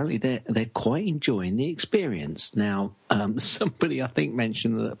apparently they're quite enjoying the experience. Now, somebody I think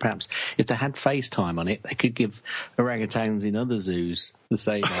mentioned that perhaps if they had FaceTime on it, they could give orangutans in other zoos the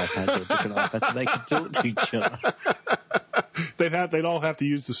same iPad or different iPads, so they could talk to each other. They'd all have to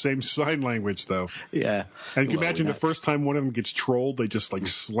use the same sign language, though. Yeah. And you can imagine the first time one of them gets trolled, they just like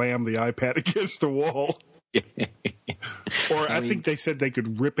slam the iPad against the wall. Or I think they said they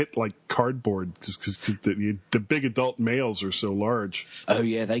could rip it like cardboard because the big adult males are so large. Oh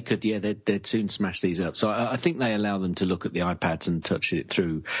yeah, they could. Yeah, they'd soon smash these up. So I think they allow them to look at the iPads and touch it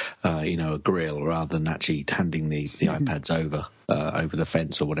through, a grill rather than actually handing the iPads over the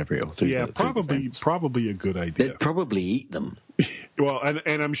fence or whatever. Or through probably a good idea. They'd probably eat them. Well,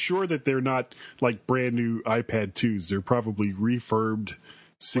 and I'm sure that they're not like brand new iPad 2s. They're probably refurbed.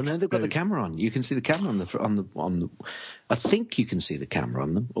 Well, no, they've got the camera on. You can see the camera on the. I think you can see the camera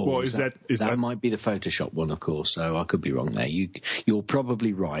on them. Or that might be the Photoshop one, of course. So I could be wrong there. You're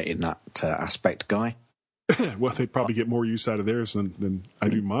probably right in that aspect, Guy. Well, they probably get more use out of theirs than I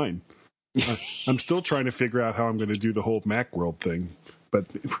do mine. I'm still trying to figure out how I'm going to do the whole Macworld thing, but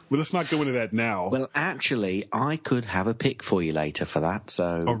let's not go into that now. Well, actually, I could have a pick for you later for that.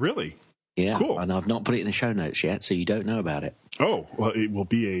 So. Oh, really? Yeah, cool. And I've not put it in the show notes yet, so you don't know about it. Oh, well, it will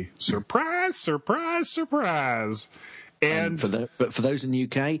be a surprise, surprise, surprise. And for those in the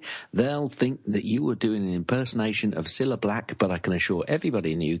UK, they'll think that you were doing an impersonation of Cilla Black, but I can assure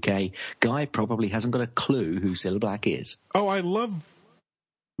everybody in the UK, Guy probably hasn't got a clue who Cilla Black is. Oh, I love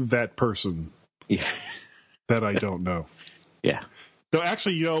that person. Yeah. That I don't know. Yeah. So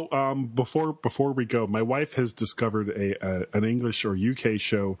actually, before we go, my wife has discovered an English or UK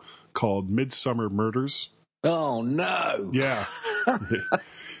show called Midsummer Murders. Oh no! Yeah,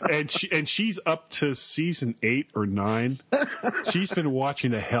 and she's up to season 8 or 9. She's been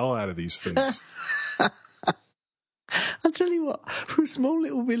watching the hell out of these things. I'll tell you what, for a small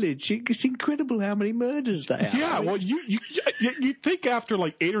little village, it's incredible how many murders they have. Yeah, well, you'd think after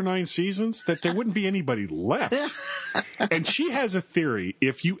like 8 or 9 seasons that there wouldn't be anybody left. And she has a theory.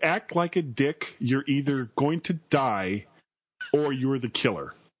 If you act like a dick, you're either going to die or you're the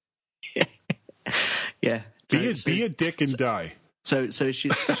killer. Yeah. Be a dick and die. So does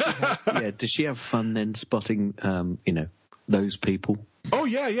she have fun then spotting, those people? Oh,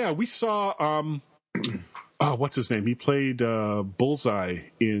 yeah. We saw... what's his name? He played Bullseye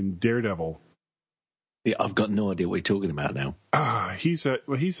in Daredevil. Yeah, I've got no idea what you're talking about now. I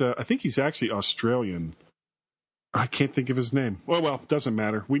think he's actually Australian. I can't think of his name. Well, doesn't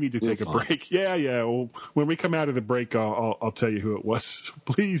matter. We need to take a break. Yeah. Well, when we come out of the break, I'll tell you who it was.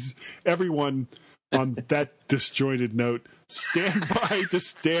 Please, everyone, on that disjointed note,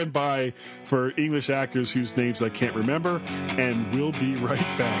 stand by for English actors whose names I can't remember, and we'll be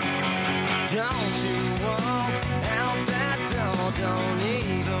right back. Don't you walk out that door, don't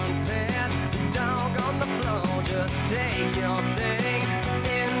even pet the dog on the floor, just take your things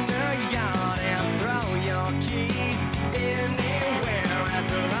in the yard and throw your keys anywhere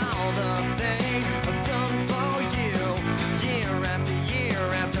after all the things I've done for you, year after year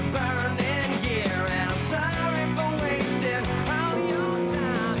after burning year, and I'm sorry for wasting all your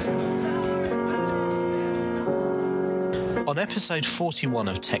time, sorry for... On episode 41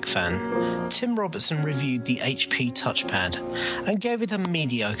 of Tech Fan, Tim Robertson reviewed the HP touchpad and gave it a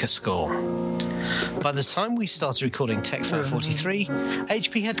mediocre score. By the time we started recording Tech Fan 43,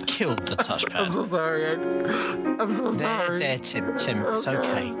 HP had killed the touchpad. I'm so sorry. I'm so sorry. There, Tim, it's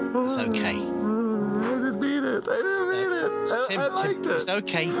okay. It's okay. I didn't mean it. Tim, it's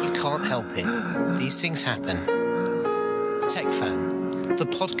okay. You can't help it. These things happen. Tech Fan, the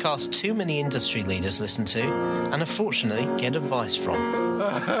podcast too many industry leaders listen to and unfortunately get advice from.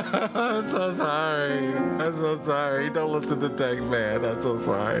 I'm so sorry. Don't listen to Tech Fan. I'm so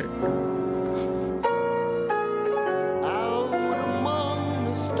sorry. Out among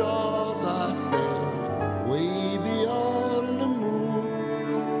the stars I sail, way beyond the moon.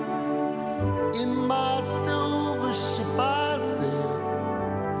 In my silver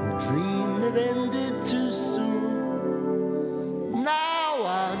dream that ended too soon. Now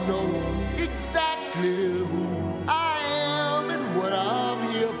I know exactly who I am and what I'm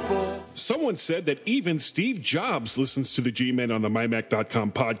here for. Someone said that even Steve Jobs listens to the G-Men on the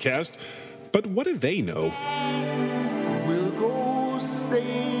MyMac.com podcast, but what do they know? We'll go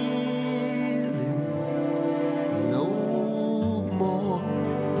sailing no more.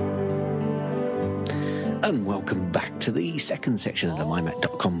 And welcome back to the second section of the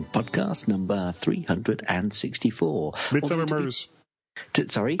MyMac.com podcast, number 364. Midsummer Murders.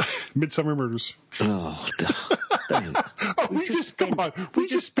 Sorry? Midsummer Murders. Oh, don't. We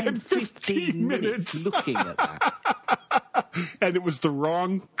just spent 15 minutes looking at that. And it was the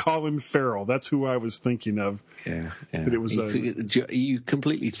wrong Colin Farrell. That's who I was thinking of. Yeah. But it was you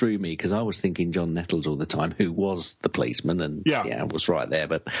completely threw me because I was thinking John Nettles all the time, who was the policeman, and I was right there.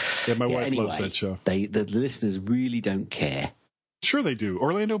 But my wife anyway, loves that show. The listeners really don't care. Sure they do.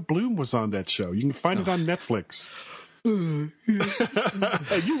 Orlando Bloom was on that show. You can find it on Netflix. And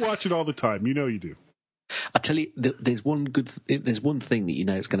you watch it all the time. You know you do. I tell you, there's one thing that you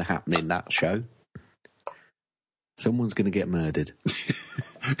know is going to happen in that show. Someone's going to get murdered.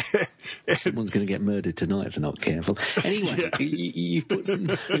 Someone's going to get murdered tonight if they're not careful. Anyway, you've put some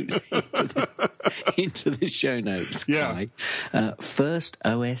notes into the show notes. Yeah. First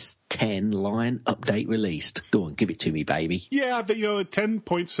OS 10 line update released. Go on, give it to me, baby. Yeah,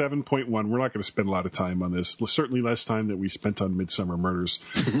 10.7.1. We're not going to spend a lot of time on this. Certainly less time than we spent on Midsummer Murders.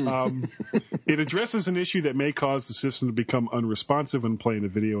 It addresses an issue that may cause the system to become unresponsive when playing a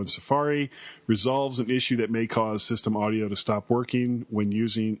video in Safari, resolves an issue that may cause system audio to stop working when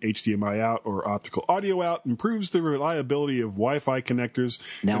using HDMI out or optical audio out, improves the reliability of Wi-Fi connectors.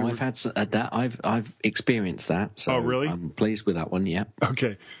 Now, I've experienced that. So oh, really? I'm pleased with that one, yeah.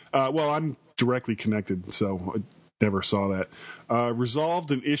 Okay. Well, I'm directly connected, so I never saw that.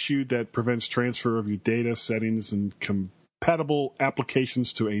 Resolved an issue that prevents transfer of your data, settings, and compatible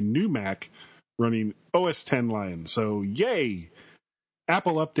applications to a new Mac running OS X Lion. So, yay!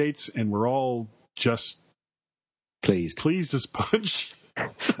 Apple updates, and we're all just pleased as punch.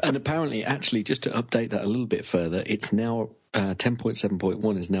 And apparently, actually, just to update that a little bit further, it's now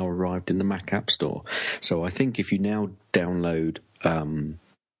 10.7.1 has now arrived in the Mac App Store. So I think if you now download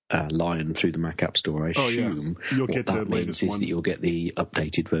Lion through the Mac App Store, I assume you'll get the latest one. That you'll get the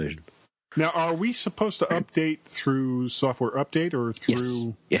updated version. Now, are we supposed to update through Software Update or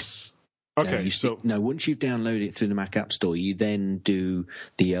through? Yes. Okay, once you've downloaded it through the Mac App Store, you then do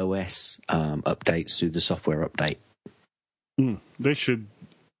the OS updates through the Software Update. They should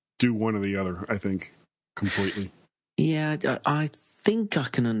do one or the other, I think, completely. Yeah, I think I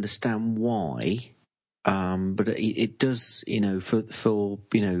can understand why, but it does, for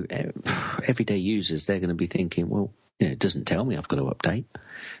everyday users, they're going to be thinking, well, it doesn't tell me I've got to update.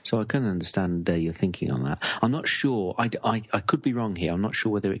 So I can understand your thinking on that. I'm not sure. I could be wrong here. I'm not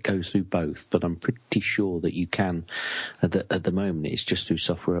sure whether it goes through both, but I'm pretty sure that you can. At the moment, it's just through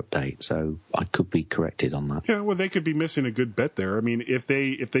Software Update. So I could be corrected on that. Yeah, well, they could be missing a good bet there. I mean, if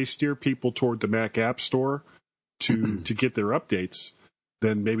they steer people toward the Mac App Store to get their updates,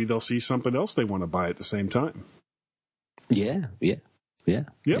 then maybe they'll see something else they want to buy at the same time. Yeah. You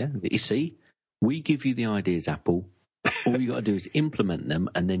see, we give you the ideas, Apple. All you got to do is implement them,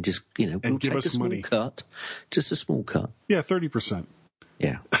 and then just we'll give take us a small money. cut, just a small cut. Yeah, 30%.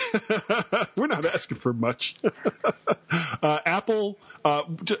 Yeah, we're not asking for much. Apple,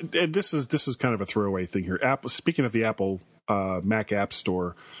 and this is kind of a throwaway thing here. Apple. Speaking of the Apple Mac App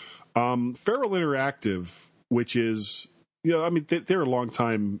Store, Feral Interactive, which is they're a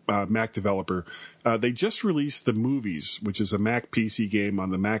long-time Mac developer. They just released The Movies, which is a Mac PC game on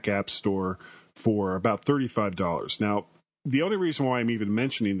the Mac App Store for about $35. Now, the only reason why I'm even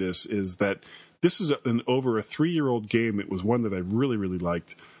mentioning this is that this is over a 3-year-old game. It was one that I really, really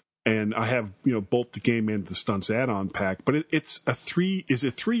liked. And I have, both the game and the Stunts add-on pack. But it's a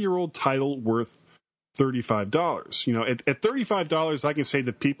 3-year-old title worth $35. At $35, I can say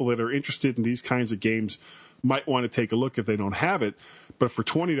that people that are interested in these kinds of games might want to take a look if they don't have it. But for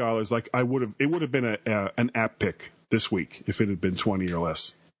 $20, it would have been an app pick this week if it had been 20 or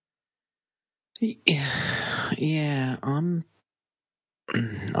less. Yeah, I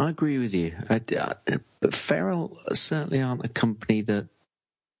agree with you. But Feral certainly aren't a company that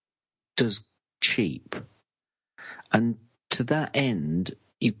does cheap. And to that end,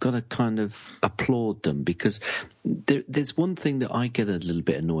 you've got to kind of applaud them because there's one thing that I get a little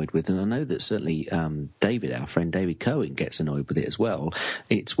bit annoyed with, and I know that certainly David, our friend David Cohen, gets annoyed with it as well.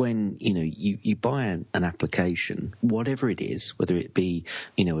 It's when, you buy an application, whatever it is, whether it be,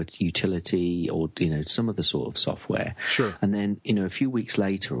 a utility or, some other sort of software. Sure. And then, a few weeks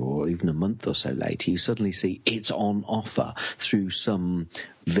later or even a month or so later, you suddenly see it's on offer through some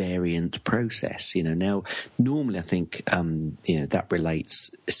variant process. Now, normally I think, that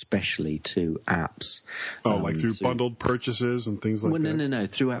relates especially to apps. Like through bundled purchases and things like that? No.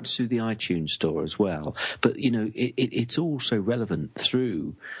 Through apps through the iTunes store as well. But, it's also relevant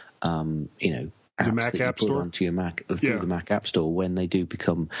through, apps the Mac that App you put Store? onto your Mac, through the Mac App Store when they do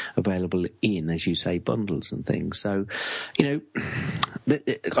become available in, as you say, bundles and things. So,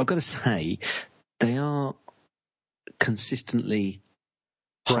 I've got to say, they are consistently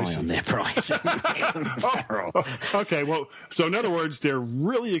high on their pricing. Okay, well, so in other words, they're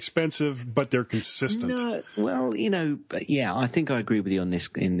really expensive, but they're consistent. No, well, I think I agree with you on this.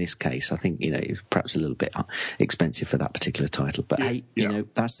 In this case, I think it's perhaps a little bit expensive for that particular title, but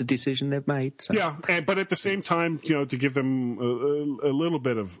that's the decision they've made. So. Yeah, but at the same time, to give them a little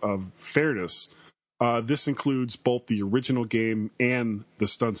bit of fairness. This includes both the original game and the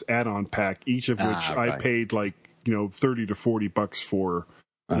Stunts add-on pack, each of which I paid $30 to $40 for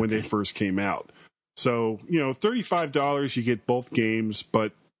when they first came out. So, $35, you get both games,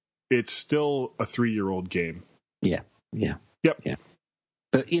 but it's still a 3-year-old game. Yeah. Yep. Yeah.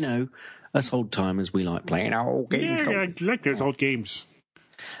 But, us old timers, we like playing old games. Yeah, I like those old games.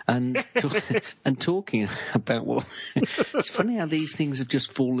 And talking about it's funny how these things have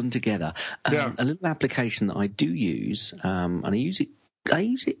just fallen together. A little application that I do use, and I use it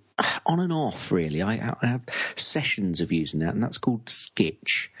on and off, really. I have sessions of using that, and that's called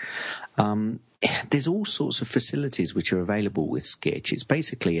Skitch. There's all sorts of facilities which are available with Skitch. It's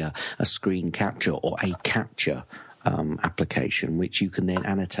basically a screen capture or a capture application which you can then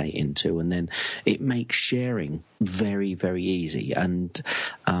annotate into, and then it makes sharing very, very easy. And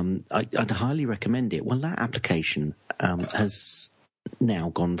I'd highly recommend it. Well, that application has now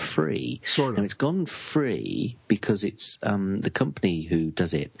gone free. Sort of. Now, it's gone free because it's the company who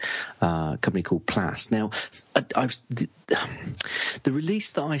does it, a company called Plas. Now, the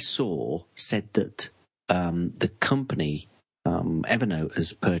release that I saw said that the company, Evernote,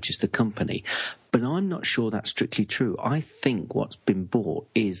 has purchased the company. But I'm not sure that's strictly true. I think what's been bought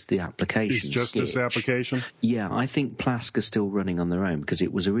is the application. It's just Skitch. this application? Yeah, I think Plask are still running on their own because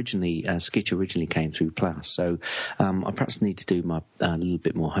it was originally, Skitch originally came through Plas. So I perhaps need to do my a little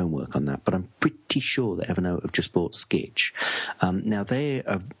bit more homework on that. But I'm pretty sure that Evernote have just bought Skitch. Now they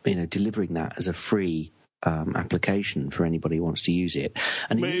are, delivering that as a free application for anybody who wants to use it.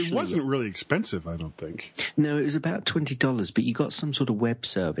 And it wasn't really expensive, I don't think. No, it was about $20, but you got some sort of web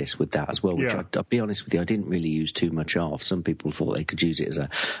service with that as well, which I'll be honest with you, I didn't really use too much of. Some people thought they could use it as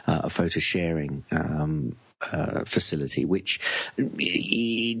a photo sharing facility, which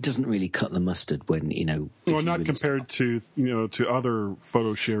it doesn't really cut the mustard when, Well, not compared to other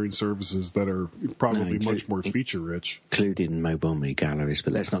photo sharing services that are probably much more feature rich. Including MobileMe galleries,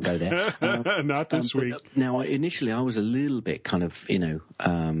 but let's not go there. Not this week. Now, initially I was a little bit kind of,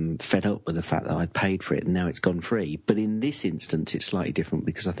 fed up with the fact that I'd paid for it and now it's gone free. But in this instance, it's slightly different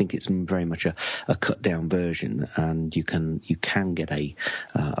because I think it's very much a cut down version, and you can get a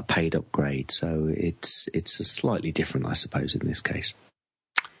paid upgrade. So it's slightly different, I suppose, in this case.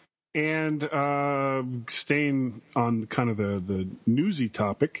 And staying on kind of the newsy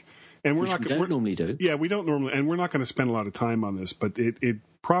topic, and we don't normally do. Yeah, we don't normally, and we're not going to spend a lot of time on this, but it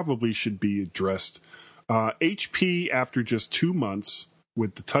probably should be addressed. HP, after just 2 months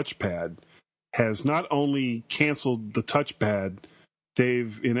with the touchpad, has not only canceled the touchpad,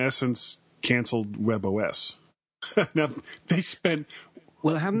 they've in essence canceled WebOS. Now they spent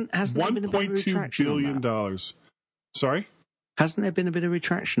hasn't there been a bit of retraction $1.2 billion. Sorry? Hasn't there been a bit of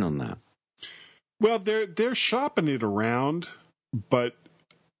retraction on that? Well, they're shopping it around, but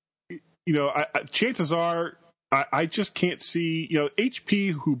chances are I just can't see.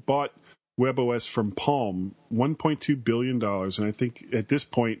 HP, who bought WebOS from Palm, $1.2 billion, and I think at this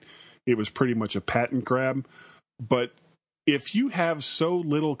point it was pretty much a patent grab. But if you have so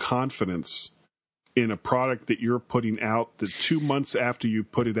little confidence in a product that you're putting out, that 2 months after you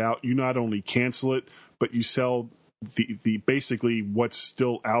put it out, you not only cancel it, but you sell the basically what's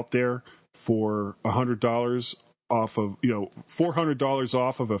still out there for $100 off of, $400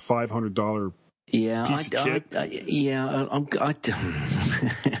 off of a $500 piece of kit.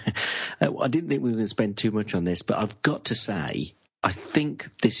 I didn't think we were going to spend too much on this, but I've got to say, I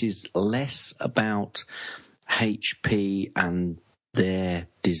think this is less about HP and their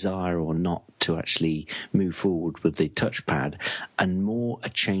desire or not to to actually move forward with the touchpad, and more a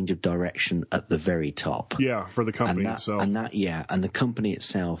change of direction at the very top. Yeah, for the company and itself. And the company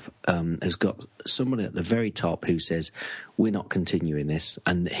itself has got somebody at the very top who says, we're not continuing this,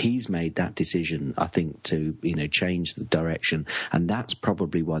 and he's made that decision, I think, to change the direction, and that's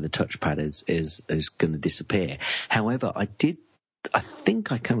probably why the touchpad is going to disappear. However, I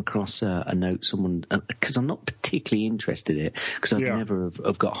think I come across a note, someone, because I'm not particularly interested in it, because I'd never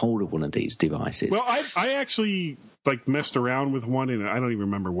have got hold of one of these devices. Well, I actually messed around with one, and I don't even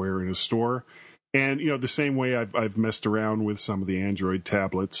remember where, in a store. And the same way I've messed around with some of the Android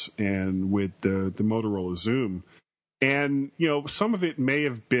tablets and with the Motorola Zoom. And, some of it may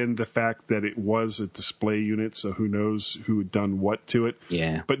have been the fact that it was a display unit, so who knows who had done what to it.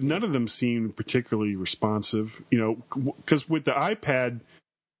 Yeah. But none of them seemed particularly responsive, because with the iPad,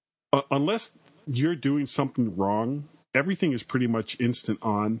 unless you're doing something wrong, everything is pretty much instant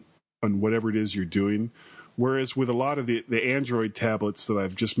on whatever it is you're doing. Whereas with a lot of the Android tablets that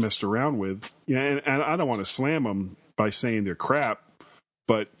I've just messed around with, and I don't want to slam them by saying they're crap,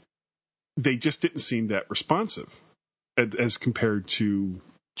 but they just didn't seem that responsive as compared to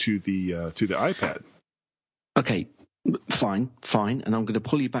the iPad. Okay, fine, and I'm going to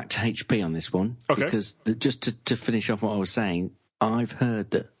pull you back to HP on this one, because just to finish off what I was saying, I've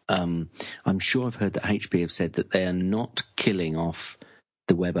heard that I'm sure I've heard that HP have said that they are not killing off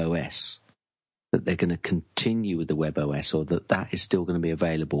the WebOS, that they're going to continue with the WebOS, or that is still going to be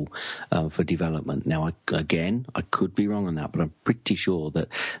available for development. Now, I could be wrong on that, but I'm pretty sure that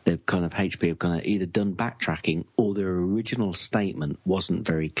HP have kind of either done backtracking, or their original statement wasn't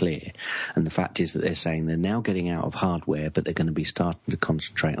very clear. And the fact is that they're saying they're now getting out of hardware, but they're going to be starting to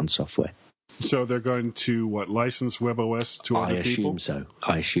concentrate on software. So they're going to, license WebOS to other people?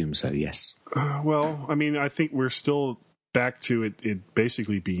 I assume so, yes. Well, I mean, I think we're still back to it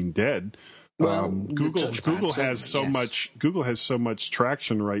basically being dead. Well, Google has so much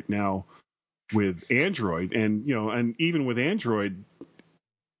traction right now with Android, and and even with Android,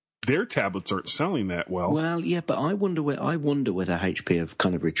 their tablets aren't selling that well. Well, yeah, but I wonder whether HP have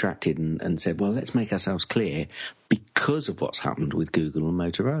kind of retracted and said, well, let's make ourselves clear, because of what's happened with Google and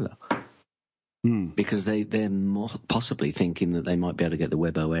Motorola. Because they're more possibly thinking that they might be able to get the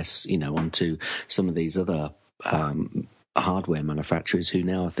WebOS, onto some of these other hardware manufacturers who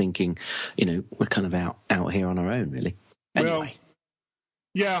now are thinking, we're kind of out here on our own, really. Anyway. Well,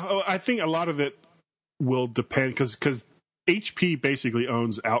 yeah, I think a lot of it will depend, because HP basically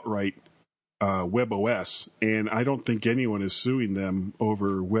owns outright WebOS, and I don't think anyone is suing them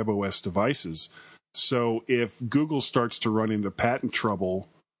over WebOS devices. So if Google starts to run into patent trouble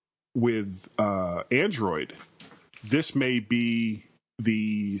with Android, this may be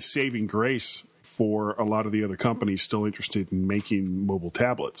the saving grace for a lot of the other companies still interested in making mobile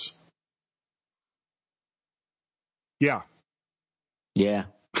tablets. Yeah. Yeah.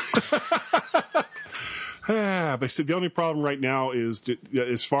 But the only problem right now is,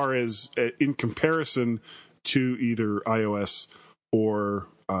 as far as in comparison to either iOS or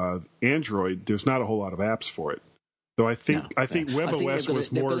Android, there's not a whole lot of apps for it. So I think WebOS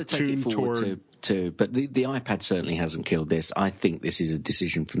was more tuned toward. But the iPad certainly hasn't killed this. I think this is a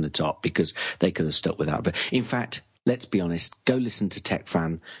decision from the top, because they could have stuck with that. But in fact, let's be honest, go listen to Tech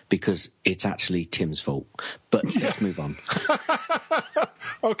Fan, because it's actually Tim's fault. But let's move on.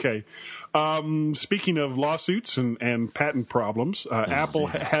 Okay. Speaking of lawsuits and patent problems, Apple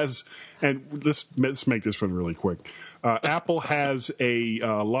has, and let's make this one really quick. Apple has a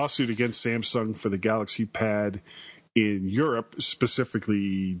lawsuit against Samsung for the Galaxy Pad in Europe,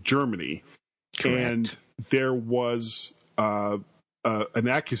 specifically Germany. Correct. And there was an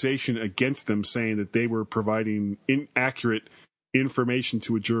accusation against them saying that they were providing inaccurate information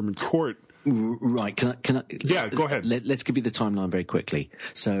to a German court. Right. Can I? Yeah, go ahead. Let's give you the timeline very quickly.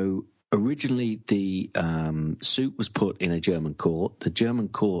 So originally, the suit was put in a German court. The German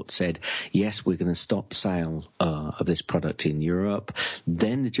court said, yes, we're going to stop sale of this product in Europe.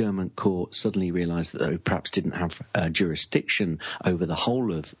 Then the German court suddenly realised that they perhaps didn't have jurisdiction over the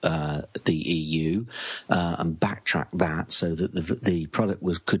whole of the EU, and backtracked that so that the product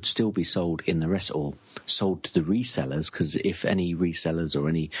could still be sold in the rest, or sold to the resellers, because if any resellers or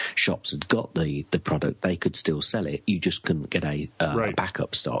any shops had got the product, they could still sell it. You just couldn't get a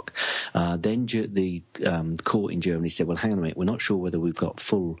backup stock. Then the court in Germany said, well, hang on a minute, we're not sure whether we've got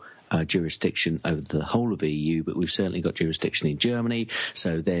full jurisdiction over the whole of EU, but we've certainly got jurisdiction in Germany.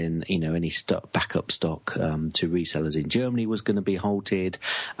 So then, any backup stock to resellers in Germany was going to be halted.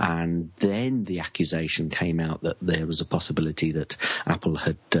 And then the accusation came out that there was a possibility that Apple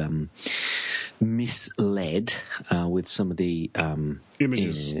had misled with some of the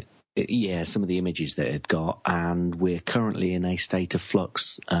images. some of the images that it got, and we're currently in a state of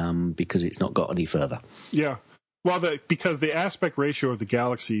flux because it's not got any further. Yeah. Well, because the aspect ratio of the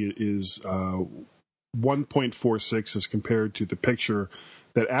Galaxy is 1.46 as compared to the picture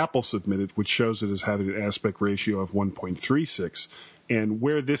that Apple submitted, which shows it as having an aspect ratio of 1.36. And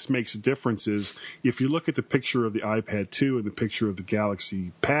where this makes a difference is if you look at the picture of the iPad 2 and the picture of the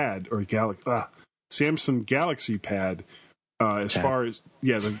Galaxy Pad, or Samsung Galaxy Pad, far as,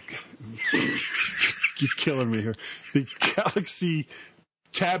 you're killing me here. The Galaxy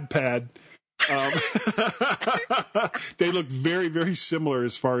Tab Pad, they look very, very similar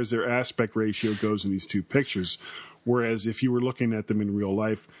as far as their aspect ratio goes in these two pictures. Whereas if you were looking at them in real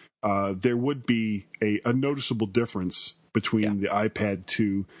life, there would be a noticeable difference between the iPad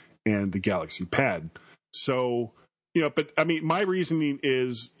 2 and the Galaxy Pad. So, but I mean, my reasoning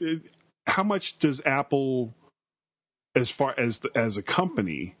is how much does Apple, as far as a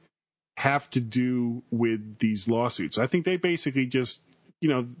company, have to do with these lawsuits? I think they basically just,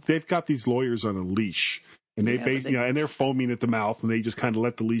 they've got these lawyers on a leash. And and they're foaming at the mouth, and they just kind of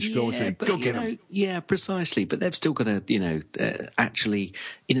let the leash go and say, "Go get him." Yeah, precisely. But they've still got to, actually,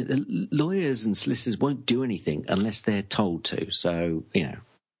 the lawyers and solicitors won't do anything unless they're told to. So,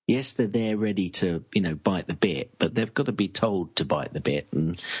 yes, they're there ready to, bite the bit, but they've got to be told to bite the bit.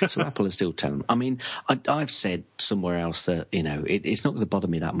 And so Apple is still telling them. I mean, I've said somewhere else that, it's not going to bother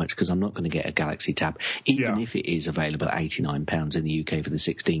me that much because I'm not going to get a Galaxy Tab, even if it is available at £89 in the UK for the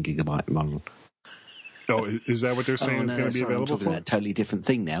 16 gigabyte model. Oh, is that what they're saying it's going to be available for? I'm talking about a totally different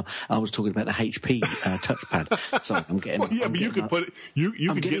thing now. I was talking about the HP touchpad. Sorry, I'm getting. Well, but you could put you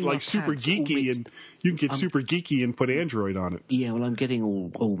could get like super geeky and you can get super geeky and put Android on it. Yeah, well, I'm getting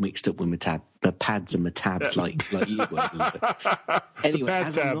all mixed up with my pads and my tabs like you were. Anyway,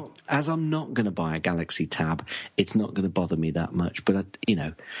 as I'm not going to buy a Galaxy Tab, it's not going to bother me that much. But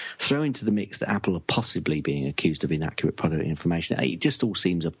throw into the mix that Apple are possibly being accused of inaccurate product information. It just all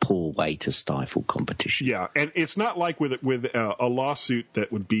seems a poor way to stifle competition. Yeah, and it's not like with a lawsuit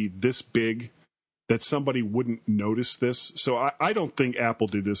that would be this big that somebody wouldn't notice this. So I don't think Apple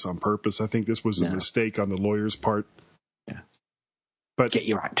did this on purpose. I think this was a mistake on the lawyer's part. Yeah, but get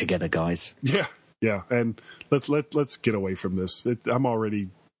your act together, guys. Yeah, and let's get away from this. I'm already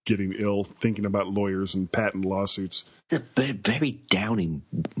getting ill thinking about lawyers and patent lawsuits. It's a very downing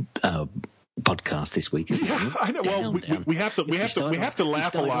podcast this week. Isn't it? I know. Well, we have to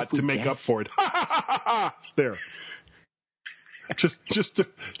laugh a lot to make up for it. There. Just to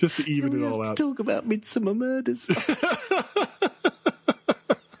even it all out. Talk about Midsummer Murders.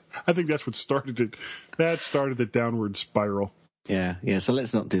 I think that's what started it. That started the downward spiral. Yeah. So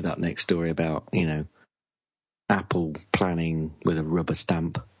let's not do that next story about Apple planning with a rubber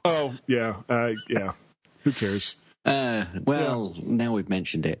stamp. Oh yeah. Who cares? Now we've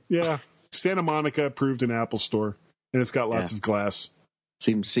mentioned it. Yeah. Santa Monica approved an Apple store, and it's got lots of glass.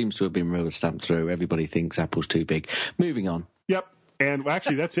 Seems to have been rubber stamped through. Everybody thinks Apple's too big. Moving on. Yep. And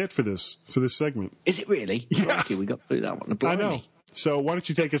actually, that's it for this segment. Is it really? Yeah. Crikey, we got through that one. I know. So why don't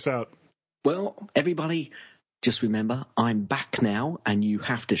you take us out? Well, everybody, just remember, I'm back now, and you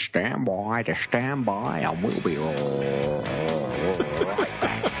have to stand by, and we'll be right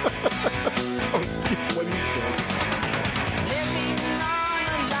back. What did he say?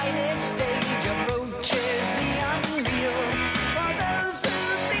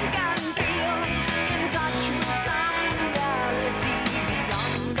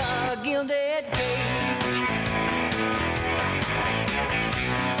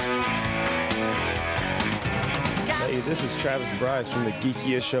 This is Travis Bryce from the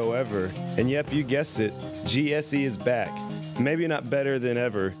geekiest show ever. And yep, you guessed it, GSE is back. Maybe not better than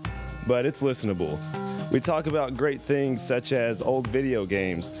ever, but it's listenable. We talk about great things such as old video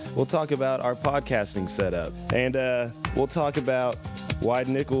games. We'll talk about our podcasting setup. And we'll talk about why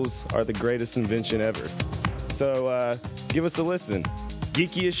nickels are the greatest invention ever. So give us a listen.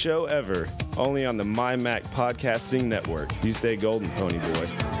 Geekiest show ever, only on the MyMac Podcasting Network. You stay golden, Pony Boy.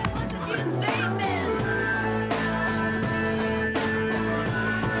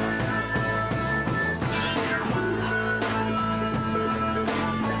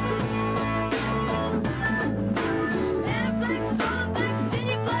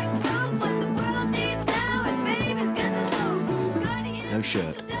 No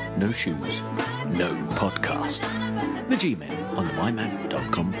shirt, no shoes, no podcast. The G-Men on the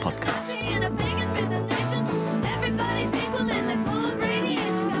MyMac.com podcast.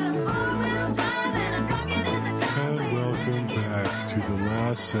 And welcome back to the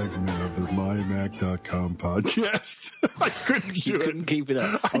last segment of the MyMac.com podcast. I couldn't do it. Couldn't keep it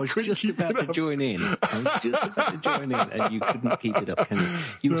up. I was just about to join in. And you couldn't keep it up, Kenny.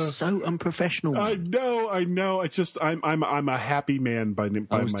 You were so unprofessional. I know. I'm a happy man by my nature.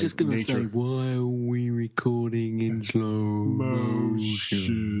 I was just going to say, why are we recording in slow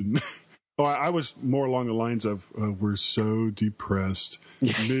motion? Oh, I was more along the lines of, we're so depressed.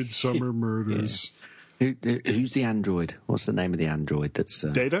 Midsummer Murders. Yeah. Who's the android? What's the name of the android that's...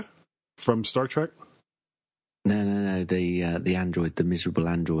 Data? From Star Trek? No. The android, the miserable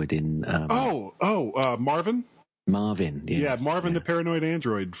android in... Marvin? Marvin, yes. Yeah, Marvin the paranoid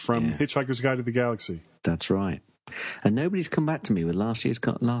android from Hitchhiker's Guide to the Galaxy. That's right. And nobody's come back to me with last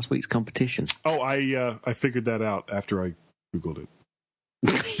week's competition. Oh, I figured that out after I Googled it.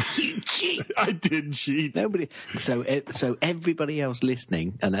 You cheat. I did cheat. Nobody. So everybody else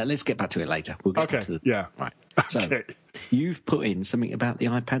listening, and let's get back to it later. We'll get back to right. So you've put in something about the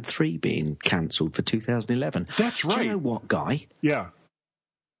iPad 3 being cancelled for 2011. That's right. Do you know what, Guy? Yeah.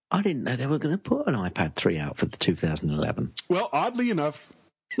 I didn't know they were going to put an iPad 3 out for the 2011. Well, oddly enough,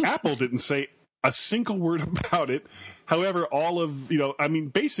 Apple didn't say a single word about it. However,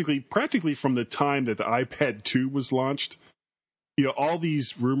 basically, practically from the time that the iPad 2 was launched, all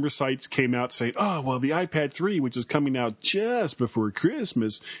these rumor sites came out saying, oh, well, the iPad 3, which is coming out just before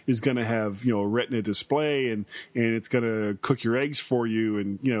Christmas, is going to have, a Retina display and it's going to cook your eggs for you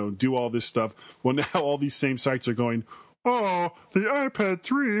and, do all this stuff. Well, now all these same sites are going, oh, the iPad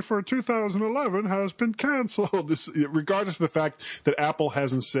 3 for 2011 has been canceled, regardless of the fact that Apple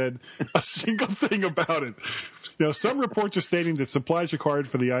hasn't said a single thing about it. Some reports are stating that supplies required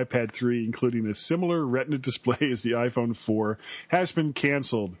for the iPad 3, including a similar Retina display as the iPhone 4, has been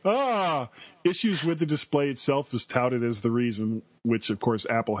canceled. Issues with the display itself is touted as the reason, which, of course,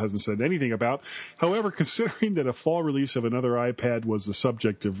 Apple hasn't said anything about. However, considering that a fall release of another iPad was the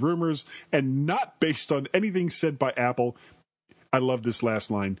subject of rumors and not based on anything said by Apple, I love this last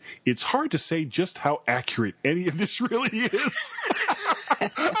line. It's hard to say just how accurate any of this really is.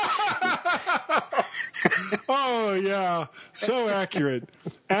 Oh, yeah. So accurate.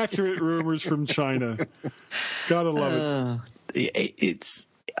 Accurate rumors from China. Gotta love it.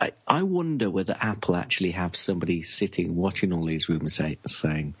 I wonder whether Apple actually have somebody sitting watching all these rumors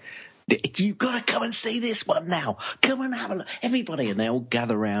saying, you've got to come and see this one now. Come and have a look. Everybody, and they all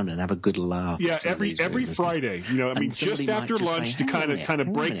gather around and have a good laugh. Yeah, every Friday, just after lunch to kind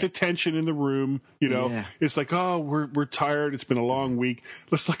of break the tension in the room. It's like, oh, we're tired. It's been a long week.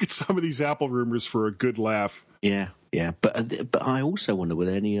 Let's look at some of these Apple rumors for a good laugh. Yeah. But I also wonder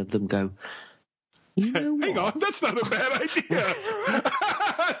whether any of them go, hang on, that's not a bad idea.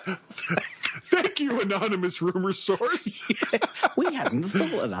 Thank you, anonymous rumor source. We hadn't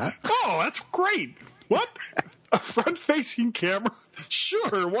thought of that. Oh, that's great. What? A front-facing camera?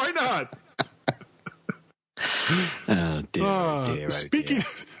 Sure, why not? Oh, dear. Speaking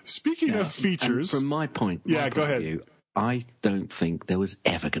of features... From my point go ahead. View, I don't think there was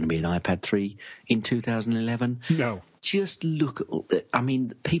ever going to be an iPad 3 in 2011. No. Just look at...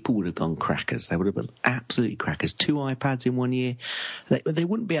 people would have gone crackers. They would have been absolutely crackers. 2 iPads in 1 year. They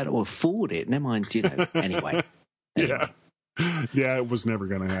wouldn't be able to afford it. Never mind, anyway. Yeah. Yeah, it was never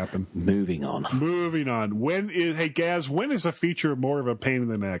going to happen. Moving on. Hey, Gaz, when is a feature more of a pain in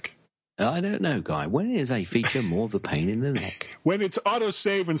the neck? I don't know, Guy. When is a feature more of a pain in the neck? When it's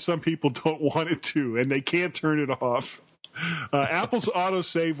autosave and some people don't want it to, and they can't turn it off. Apple's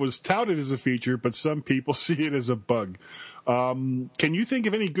autosave was touted as a feature, but some people see it as a bug. Can you think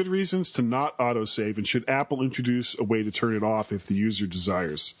of any good reasons to not autosave, and should Apple introduce a way to turn it off if the user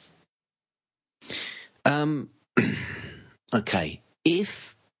desires? Okay.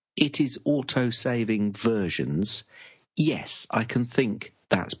 If it is auto-saving versions, yes, I can think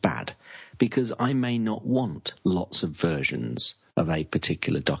that's bad, because I may not want lots of versions of a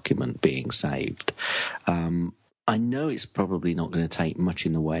particular document being saved. I know it's probably not going to take much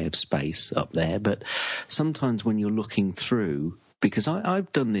in the way of space up there, but sometimes when you're looking through, because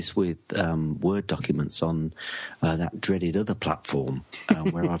I've done this with Word documents on that dreaded other platform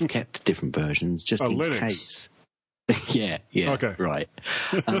where I've kept different versions just in Linux. Case. Yeah, okay. Right.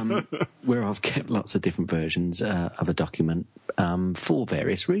 Where I've kept lots of different versions of a document for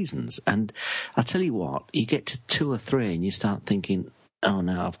various reasons. And I tell you what, you get to 2 or 3 and you start thinking, oh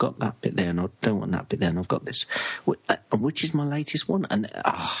no, I've got that bit there and I don't want that bit there and I've got this. Which is my latest one? And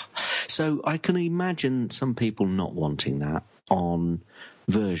so I can imagine some people not wanting that on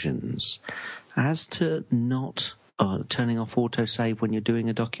versions. As to not turning off autosave when you're doing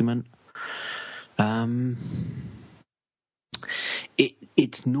a document,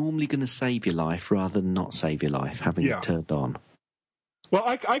 it's normally going to save your life rather than not save your life, having it turned on. Well,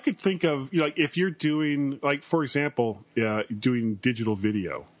 I could think of, like, if you're doing, like, for example, doing digital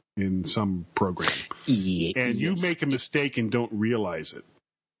video in some program, and you make a mistake and don't realize it,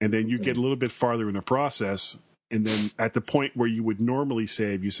 and then you get a little bit farther in the process, and then at the point where you would normally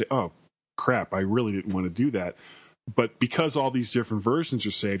save, you say, oh, crap, I really didn't want to do that. But because all these different versions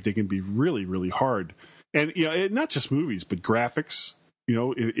are saved, they can be really, really hard. And, not just movies, but graphics.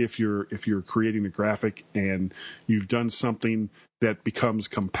 If you're creating a graphic and you've done something that becomes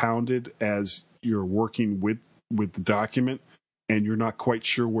compounded as you're working with the document, and you're not quite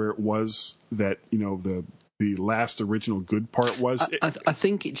sure where it was that the last original good part was. I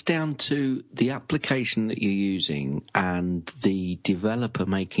think it's down to the application that you're using and the developer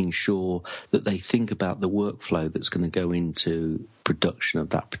making sure that they think about the workflow that's going to go into production of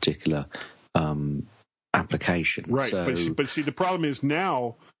that particular application. Right, so, but see, the problem is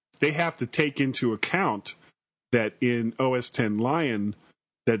now they have to take into account that in OS X Lion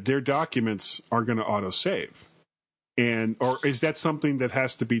that their documents are going to autosave. Or is that something that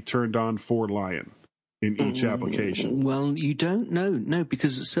has to be turned on for Lion in each application? Well, you don't know. No,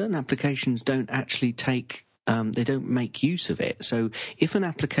 because certain applications don't actually take... they don't make use of it. So if an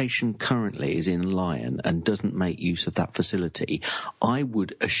application currently is in Lion and doesn't make use of that facility, I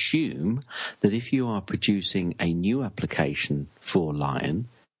would assume that if you are producing a new application for Lion,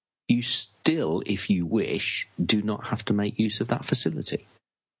 you still, if you wish, do not have to make use of that facility.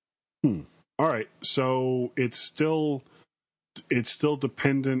 All right. So it's still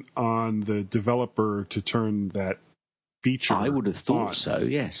dependent on the developer to turn that feature on. I would have thought so,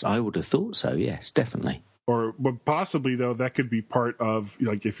 yes. I would have thought so, yes, definitely. But possibly, though, that could be part of,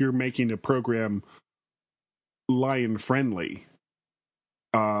 like, if you're making a program Lion-friendly,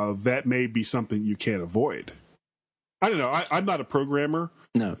 that may be something you can't avoid. I don't know. I'm not a programmer.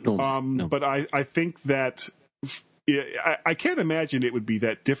 No. But I think that I can't imagine it would be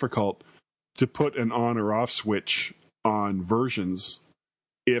that difficult to put an on or off switch on versions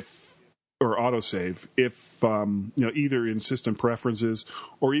or autosave if either in system preferences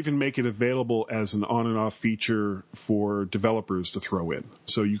or even make it available as an on and off feature for developers to throw in.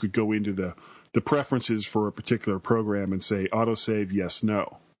 So you could go into the preferences for a particular program and say autosave yes,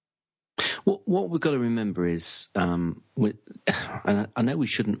 no. What we've got to remember is, and I know we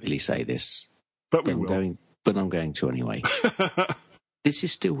shouldn't really say this, but we will. I'm going to anyway. This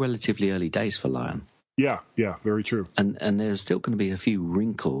is still relatively early days for Lion. Yeah, very true. And there's still going to be a few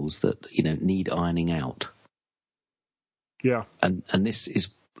wrinkles that need ironing out. Yeah, and this is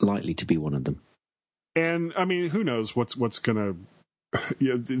likely to be one of them. And I mean, who knows what's going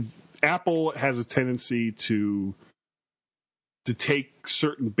to? Apple has a tendency to take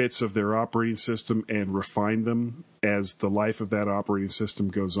certain bits of their operating system and refine them as the life of that operating system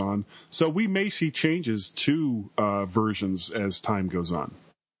goes on. So we may see changes to versions as time goes on.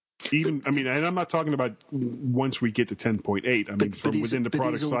 And I'm not talking about once we get to 10.8. I mean, from within the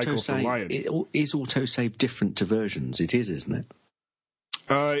product cycle for Lion. Is autosave different to versions? It is, isn't it?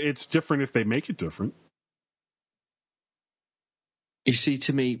 It's different if they make it different. You see,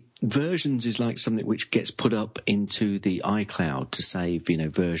 to me, versions is like something which gets put up into the iCloud to save,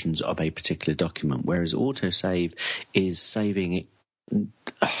 versions of a particular document, whereas autosave is saving it,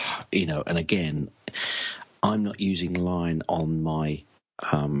 and again, I'm not using Lion on my,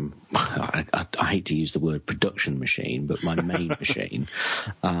 I hate to use the word production machine, but my main machine.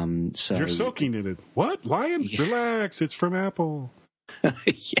 So you're soaking in it. What? Lion? Yeah. Relax, it's from Apple.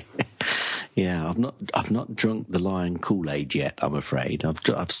 Yeah, I've not drunk the Lion Kool-Aid yet, I'm afraid.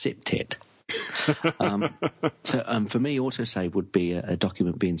 I've sipped it. So for me, autosave would be a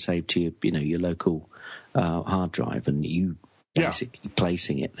document being saved to your local hard drive, and you basically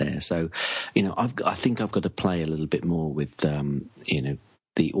placing it there. So, I think I've got to play a little bit more with the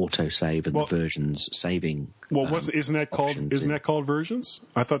autosave and the versions saving. Well, isn't that called versions?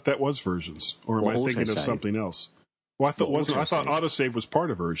 I thought that was versions, or am I thinking of something else? Well, I thought autosave was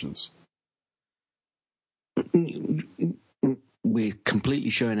part of versions. We're completely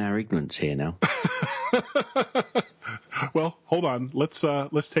showing our ignorance here now. Well, hold on. Let's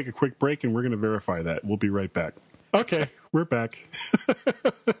take a quick break, and we're going to verify that. We'll be right back. Okay, we're back.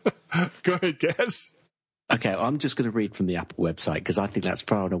 Go ahead, Gaz. Okay, I'm just going to read from the Apple website because I think that's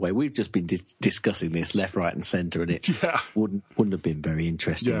far and away. We've just been discussing this left, right, and centre, and it wouldn't have been very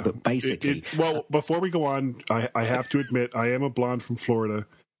interesting. Yeah. But basically, before we go on, I have to admit I am a blonde from Florida,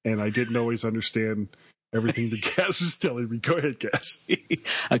 and I didn't always understand everything that Gaz was telling me. Go ahead, Gaz.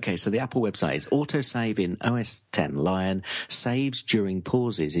 Okay, so the Apple website is autosave in OS X Lion, saves during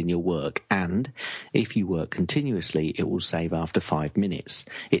pauses in your work, and if you work continuously, it will save after 5 minutes.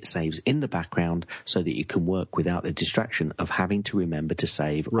 It saves in the background so that you can work without the distraction of having to remember to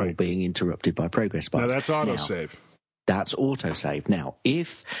save or being interrupted by progress bars. Now, that's autosave. That's autosave. Now,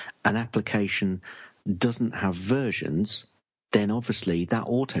 if an application doesn't have versions, then obviously that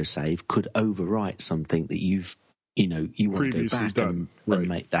autosave could overwrite something that you want to go back and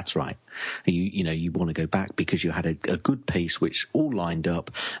make. That's right. You want to go back because you had a good piece which all lined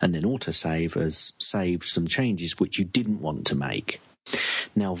up, and then autosave has saved some changes which you didn't want to make.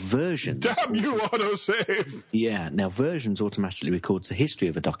 Now, versions... Damn you, autosave! Yeah, now versions automatically records the history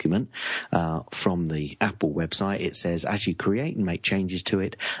of a document from the Apple website. It says, as you create and make changes to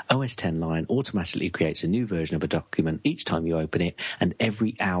it, OS X Lion automatically creates a new version of a document each time you open it and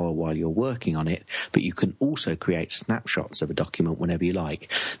every hour while you're working on it, but you can also create snapshots of a document whenever you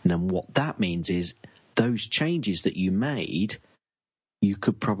like. And then what that means is those changes that you made, you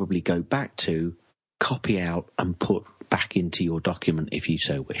could probably go back to, copy out and put back into your document if you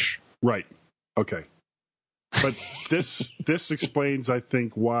so wish. Right. Okay. But this explains, I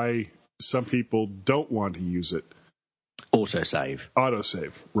think, why some people don't want to use it. Autosave.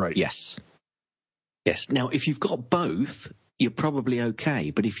 Right. Yes. Now, if you've got both, you're probably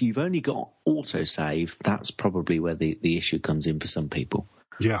okay. But if you've only got autosave, that's probably where the issue comes in for some people.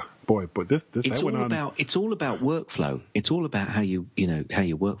 Yeah, boy. But it's all about workflow. It's all about how how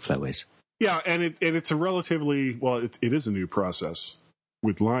your workflow is. Yeah, and it's a relatively, it is a new process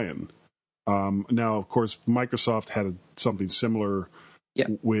with Lion. Now, of course, Microsoft had something similar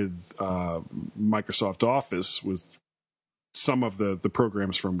with Microsoft Office, with some of the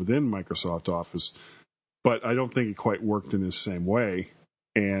programs from within Microsoft Office, but I don't think it quite worked in the same way.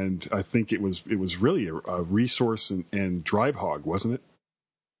 And I think it was really a resource and drive hog, wasn't it?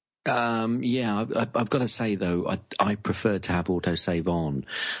 Yeah, I've got to say, though, I prefer to have autosave on.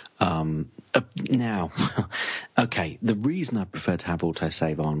 Now, okay, the reason I prefer to have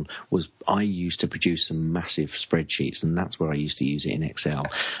autosave on was I used to produce some massive spreadsheets, and that's where I used to use it in Excel.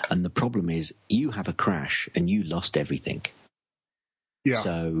 And the problem is you have a crash and you lost everything. Yeah.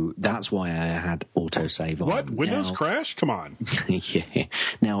 So that's why I had autosave on. What? Windows crash? Come on. Yeah.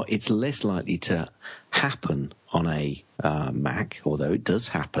 Now, it's less likely to happen on a Mac, although it does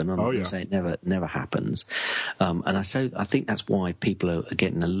happen. I'm not going to say it never happens. And I think that's why people are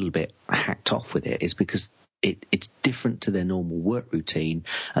getting a little bit hacked off with it, is because it's different to their normal work routine,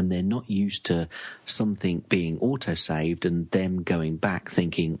 and they're not used to something being auto-saved and them going back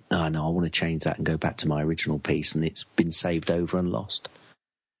thinking, oh, no, I want to change that and go back to my original piece, and it's been saved over and lost.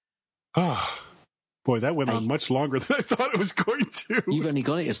 Ah, boy, that went on much longer than I thought it was going to. You've only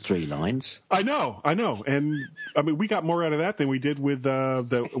got it as 3 lines. I know. And, I mean, we got more out of that than we did with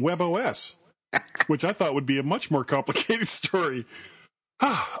the WebOS, which I thought would be a much more complicated story.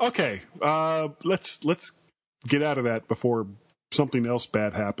 Okay, let's get out of that before something else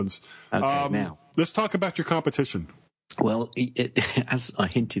bad happens. Okay, now let's talk about your competition. Well, as I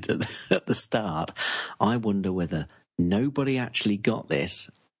hinted at the start, I wonder whether nobody actually got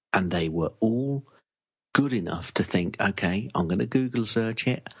this and they were all good enough to think, okay, I'm going to Google search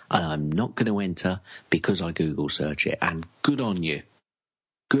it and I'm not going to enter because I Google search it. And good on you.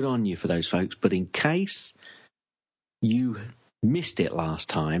 Good on you for those folks. But in case you missed it last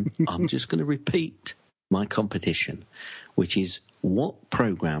time, I'm just going to repeat my competition, which is, what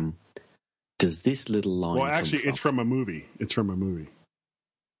program does this little line Well, actually, come from? it's from a movie. It's from a movie.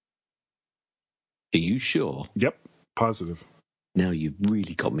 Are you sure? Yep, positive. Now you've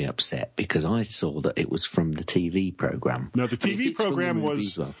really got me upset because I saw that it was from the TV program. No, the TV program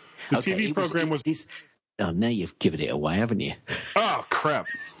was... The TV program was... now you've given it away, haven't you? Oh, crap.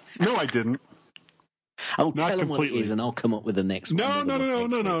 No, I didn't. Oh, tell them what it is, and I'll come up with the next one.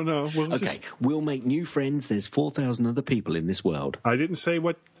 No. We'll make new friends. There's 4,000 other people in this world. I didn't say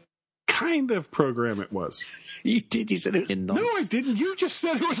what kind of program it was. You did. You said it was No, I didn't. You just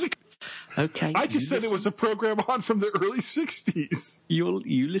said it was Okay. I just said it was a program on from the early 60s.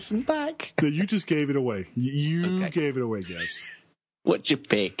 You listen back. No, you just gave it away. You gave it away, guys. What's your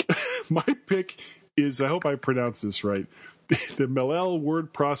pick? My pick is, I hope I pronounced this right, the Melel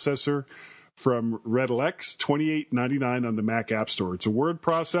word processor from Redlex, $28.99 on the Mac App Store. It's a word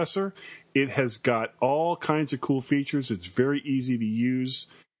processor. It has got all kinds of cool features. It's very easy to use.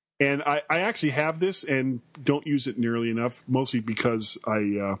 And I actually have this and don't use it nearly enough, mostly because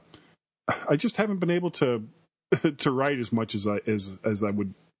I just haven't been able to write as much as I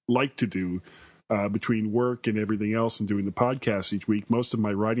would like to do between work and everything else and doing the podcast each week. Most of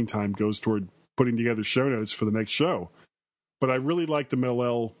my writing time goes toward putting together show notes for the next show. But I really like the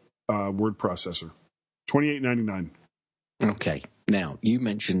Metal word processor. $28.99. Okay. Now, you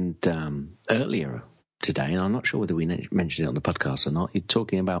mentioned earlier today, and I'm not sure whether we mentioned it on the podcast or not, you're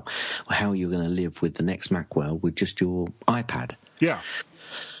talking about how you're going to live with the next Macworld with just your iPad. Yeah.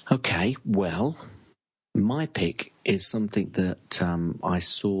 Okay, well, my pick is something that I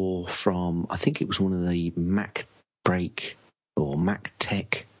saw from, I think it was one of the Mac Break or Mac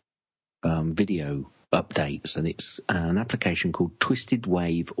Tech video updates, and it's an application called Twisted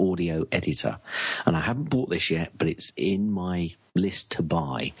Wave Audio Editor. And I haven't bought this yet, but it's in my list to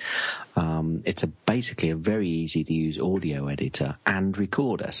buy. It's basically a very easy to use audio editor and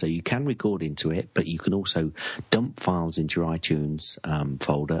recorder. So you can record into it, but you can also dump files into your iTunes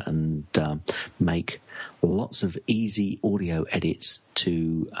folder and make lots of easy audio edits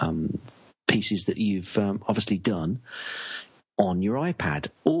to pieces that you've obviously done on your iPad.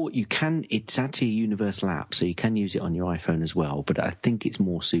 Or you can, it's actually a universal app, so you can use it on your iPhone as well, but I think it's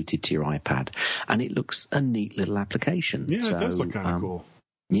more suited to your iPad, and it looks a neat little application. Yeah, it does look kind of cool.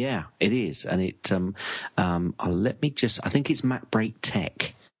 Yeah, it is, and it let me just, I think it's Mac Break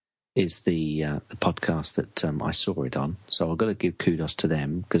Tech is the podcast that I saw it on, so I've got to give kudos to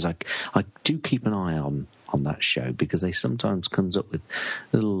them, because I do keep an eye on that show, because they sometimes comes up with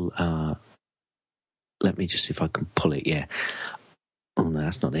little let me just see if I can pull it. Yeah. Oh, no,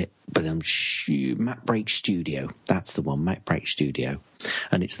 that's not it. But Mac Break Studio. That's the one, Mac Break Studio.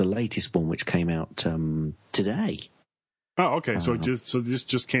 And it's the latest one, which came out today. Oh, okay. So this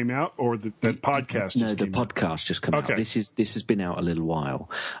just came out, or that podcast? No, the podcast just came out. This has been out a little while,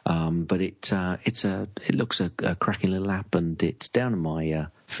 but it looks a cracking little app, and it's down in my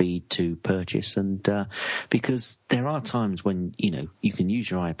feed to purchase. And because there are times when you can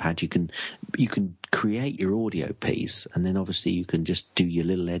use your iPad, you can create your audio piece, and then obviously you can just do your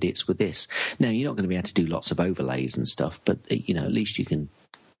little edits with this. Now you're not going to be able to do lots of overlays and stuff, but at least you can.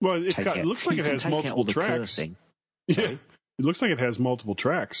 Well, it looks like it has multiple tracks. Yeah, it looks like it has multiple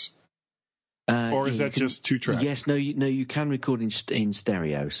tracks. Or is that just two tracks? Yes, you can record in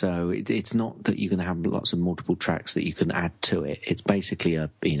stereo, so it's not that you're going to have lots of multiple tracks that you can add to it. It's basically a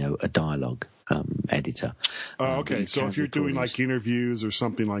dialogue editor. Okay, so if you're doing like interviews or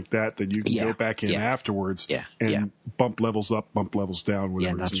something like that, then you can go back in afterwards and bump levels up, bump levels down.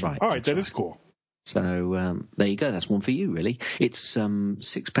 Yeah, that's right. All right, that is cool. So there you go. That's one for you, really. It's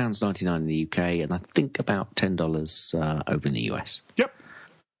 £6.99 in the UK, and I think about $10 over in the US. Yep.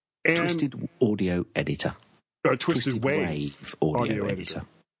 And Twisted Audio Editor. Twisted Wave Audio Editor.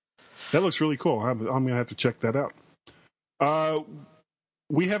 That looks really cool. I'm going to have to check that out.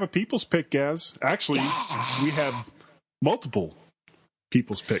 We have a people's pick, Gaz. Actually, we have multiple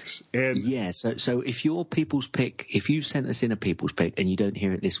people's picks. And so if your people's pick, if you've sent us in a people's pick and you don't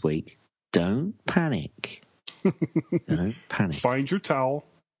hear it this week, don't panic. Don't panic. Find your towel.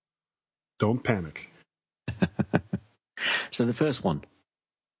 Don't panic. So the first one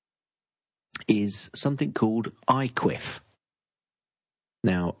is something called iQuiff.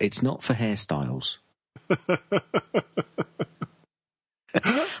 Now, it's not for hairstyles.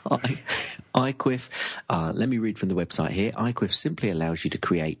 iQuiff, let me read from the website here. iQuiff simply allows you to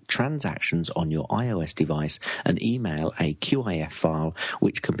create transactions on your iOS device and email a QIF file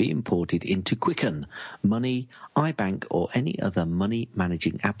which can be imported into Quicken, Money, iBank, or any other money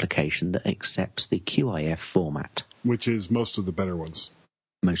managing application that accepts the QIF format. Which is most of the better ones.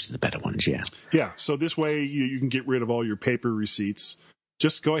 Most of the better ones, yeah. Yeah, so this way you can get rid of all your paper receipts.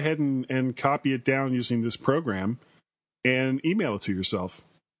 Just go ahead and copy it down using this program and email it to yourself,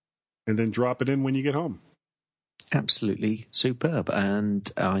 and then drop it in when you get home. Absolutely superb.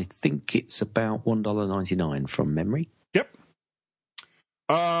 And I think it's about $1.99 from memory. Yep.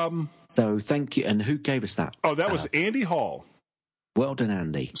 So thank you. And who gave us that? Oh, that was Andy Hall. Well done,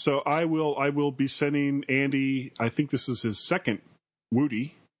 Andy. So I will be sending Andy, I think this is his second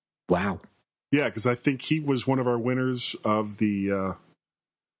Woody. Wow. Yeah, because I think he was one of our winners of the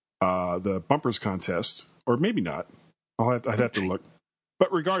bumpers contest, or maybe not. I'd have to look.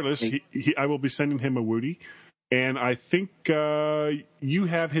 But regardless, I will be sending him a Woody, and I think you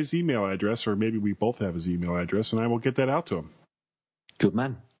have his email address, or maybe we both have his email address, and I will get that out to him. Good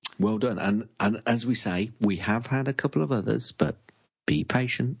man. Well done. And as we say, we have had a couple of others, but be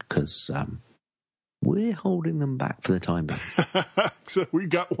patient, because we're holding them back for the time being. So we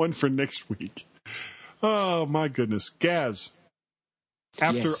got one for next week. Oh, my goodness. Gaz,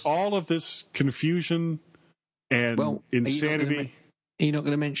 after all of this confusion and insanity... Are you not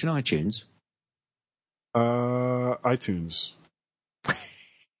going to mention iTunes? iTunes.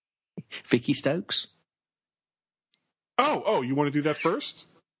 Vicky Stokes? Oh, you want to do that first?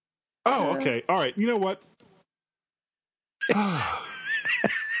 Oh, okay. All right. You know what?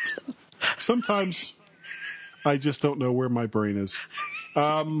 Sometimes I just don't know where my brain is.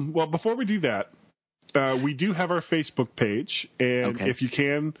 Well, before we do that, we do have our Facebook page. And if you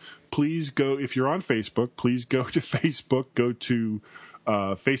can, please go, if you're on Facebook, please go to Facebook, go to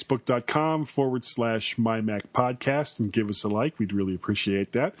facebook.com/MyMacPodcast and give us a like. We'd really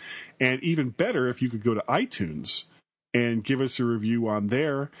appreciate that. And even better, if you could go to iTunes and give us a review on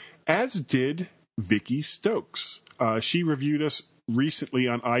there, as did Vicky Stokes. She reviewed us recently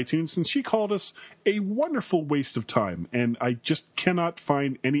on iTunes, and she called us a wonderful waste of time. And I just cannot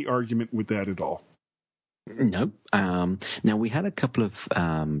find any argument with that at all. No. Now, we had a couple of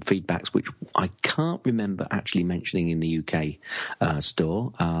feedbacks, which I can't remember actually mentioning in the UK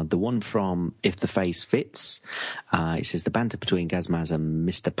store. The one from If the Face Fits, it says, the banter between Gazmaz and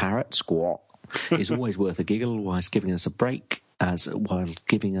Mr. Parrot, squawk, is always worth a giggle whilst giving us a break, while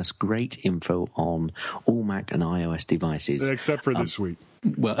giving us great info on all Mac and iOS devices. Except for this week.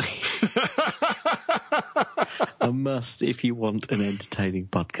 Well, a must if you want an entertaining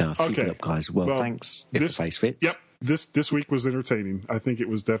podcast. Keep it up, guys. Well, thanks. If the Face Fits. Yep. This week was entertaining. I think it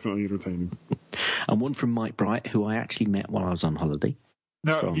was definitely entertaining. And one from Mike Bright, who I actually met while I was on holiday.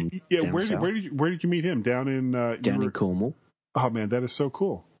 Now, where did you meet him? Down in Cornwall. Oh man, that is so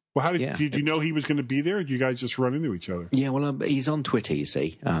cool. Well, did you know he was going to be there? Or did you guys just run into each other? Yeah, well, he's on Twitter, you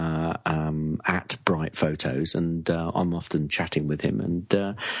see, at Bright Photos, and I'm often chatting with him,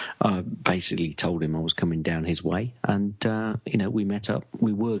 and I basically told him I was coming down his way, and, we met up.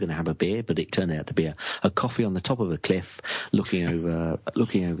 We were going to have a beer, but it turned out to be a coffee on the top of a cliff looking over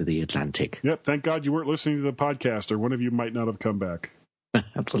the Atlantic. Yep, thank God you weren't listening to the podcast, or one of you might not have come back.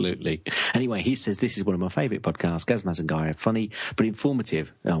 Absolutely. Anyway, he says this is one of my favourite podcasts. Gazmaz and Guy are funny but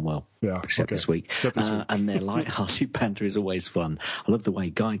informative. Oh, well, except this week. And their light-hearted banter is always fun. I love the way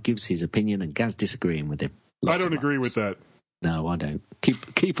Guy gives his opinion and Gaz disagreeing with him. I don't agree with that. No, I don't.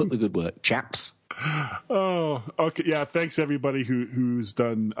 Keep up the good work, chaps. Oh, okay. Yeah, thanks everybody who's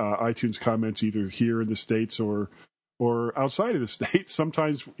done iTunes comments either here in the States or outside of the States.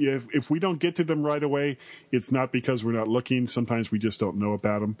 Sometimes if we don't get to them right away, it's not because we're not looking. Sometimes we just don't know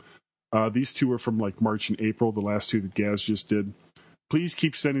about them. These two are from like March and April, the last two that Gaz just did. Please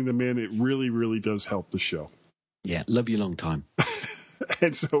keep sending them in. It really, really does help the show. Yeah, love you long time.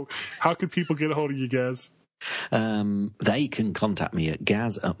 And so how can people get a hold of you, Gaz? They can contact me at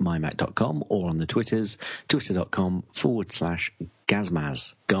gaz@mymac.com or on the Twitters,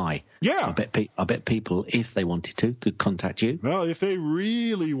 twitter.com/Gazmaz Guy. Yeah. I bet people, if they wanted to, could contact you. Well, if they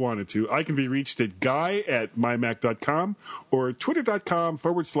really wanted to, I can be reached at guy@mymac.com or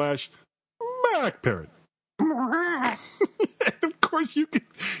twitter.com/MacParrot. And of course, you can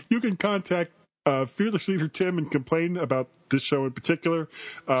contact Fearless Leader Tim and complain about this show in particular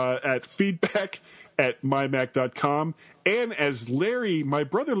at feedback@mymac.com. And as my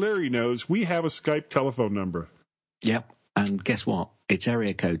brother Larry knows, we have a Skype telephone number. Yep. And guess what? It's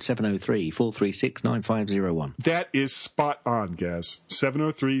area code 703-436-9501. That is spot on, Gaz.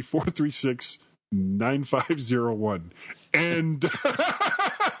 703-436-9501. And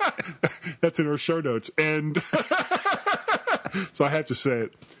that's in our show notes. And so I have to say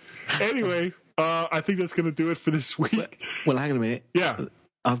it. Anyway, I think that's going to do it for this week. Well, hang on a minute. Yeah.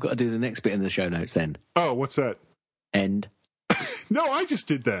 I've got to do the next bit in the show notes then. Oh, what's that? End. No, I just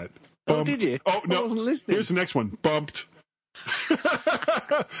did that. Oh, did you? Oh, no. I wasn't listening. Here's the next one. Bumped.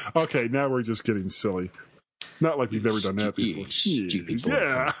 Okay, now we're just getting silly. Not like we've ever done that before. Stupid boy.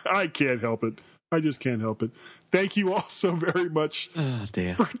 Yeah, I can't help it. I just can't help it. Thank you all so very much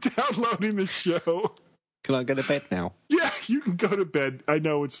for downloading the show. Can I go to bed now? Yeah, you can go to bed. I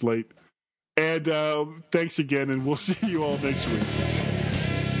know it's late. And thanks again, and we'll see you all next week.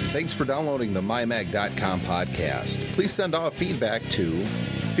 Thanks for downloading the MyMac.com podcast. Please send off feedback to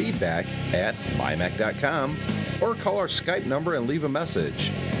feedback@mymac.com or call our Skype number and leave a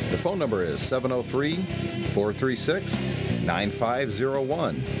message. The phone number is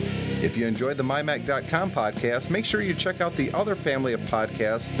 703-436-9501. If you enjoyed the MyMac.com podcast, make sure you check out the other family of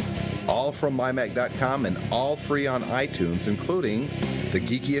podcasts, all from MyMac.com and all free on iTunes, including The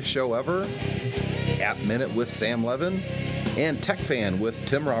Geekiest Show Ever, App Minute with Sam Levin, and Tech Fan with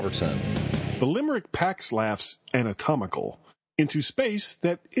Tim Robertson. The Limerick packs laughs anatomical into space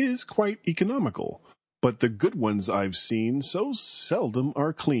that is quite economical. But the good ones I've seen so seldom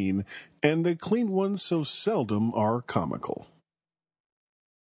are clean, and the clean ones so seldom are comical.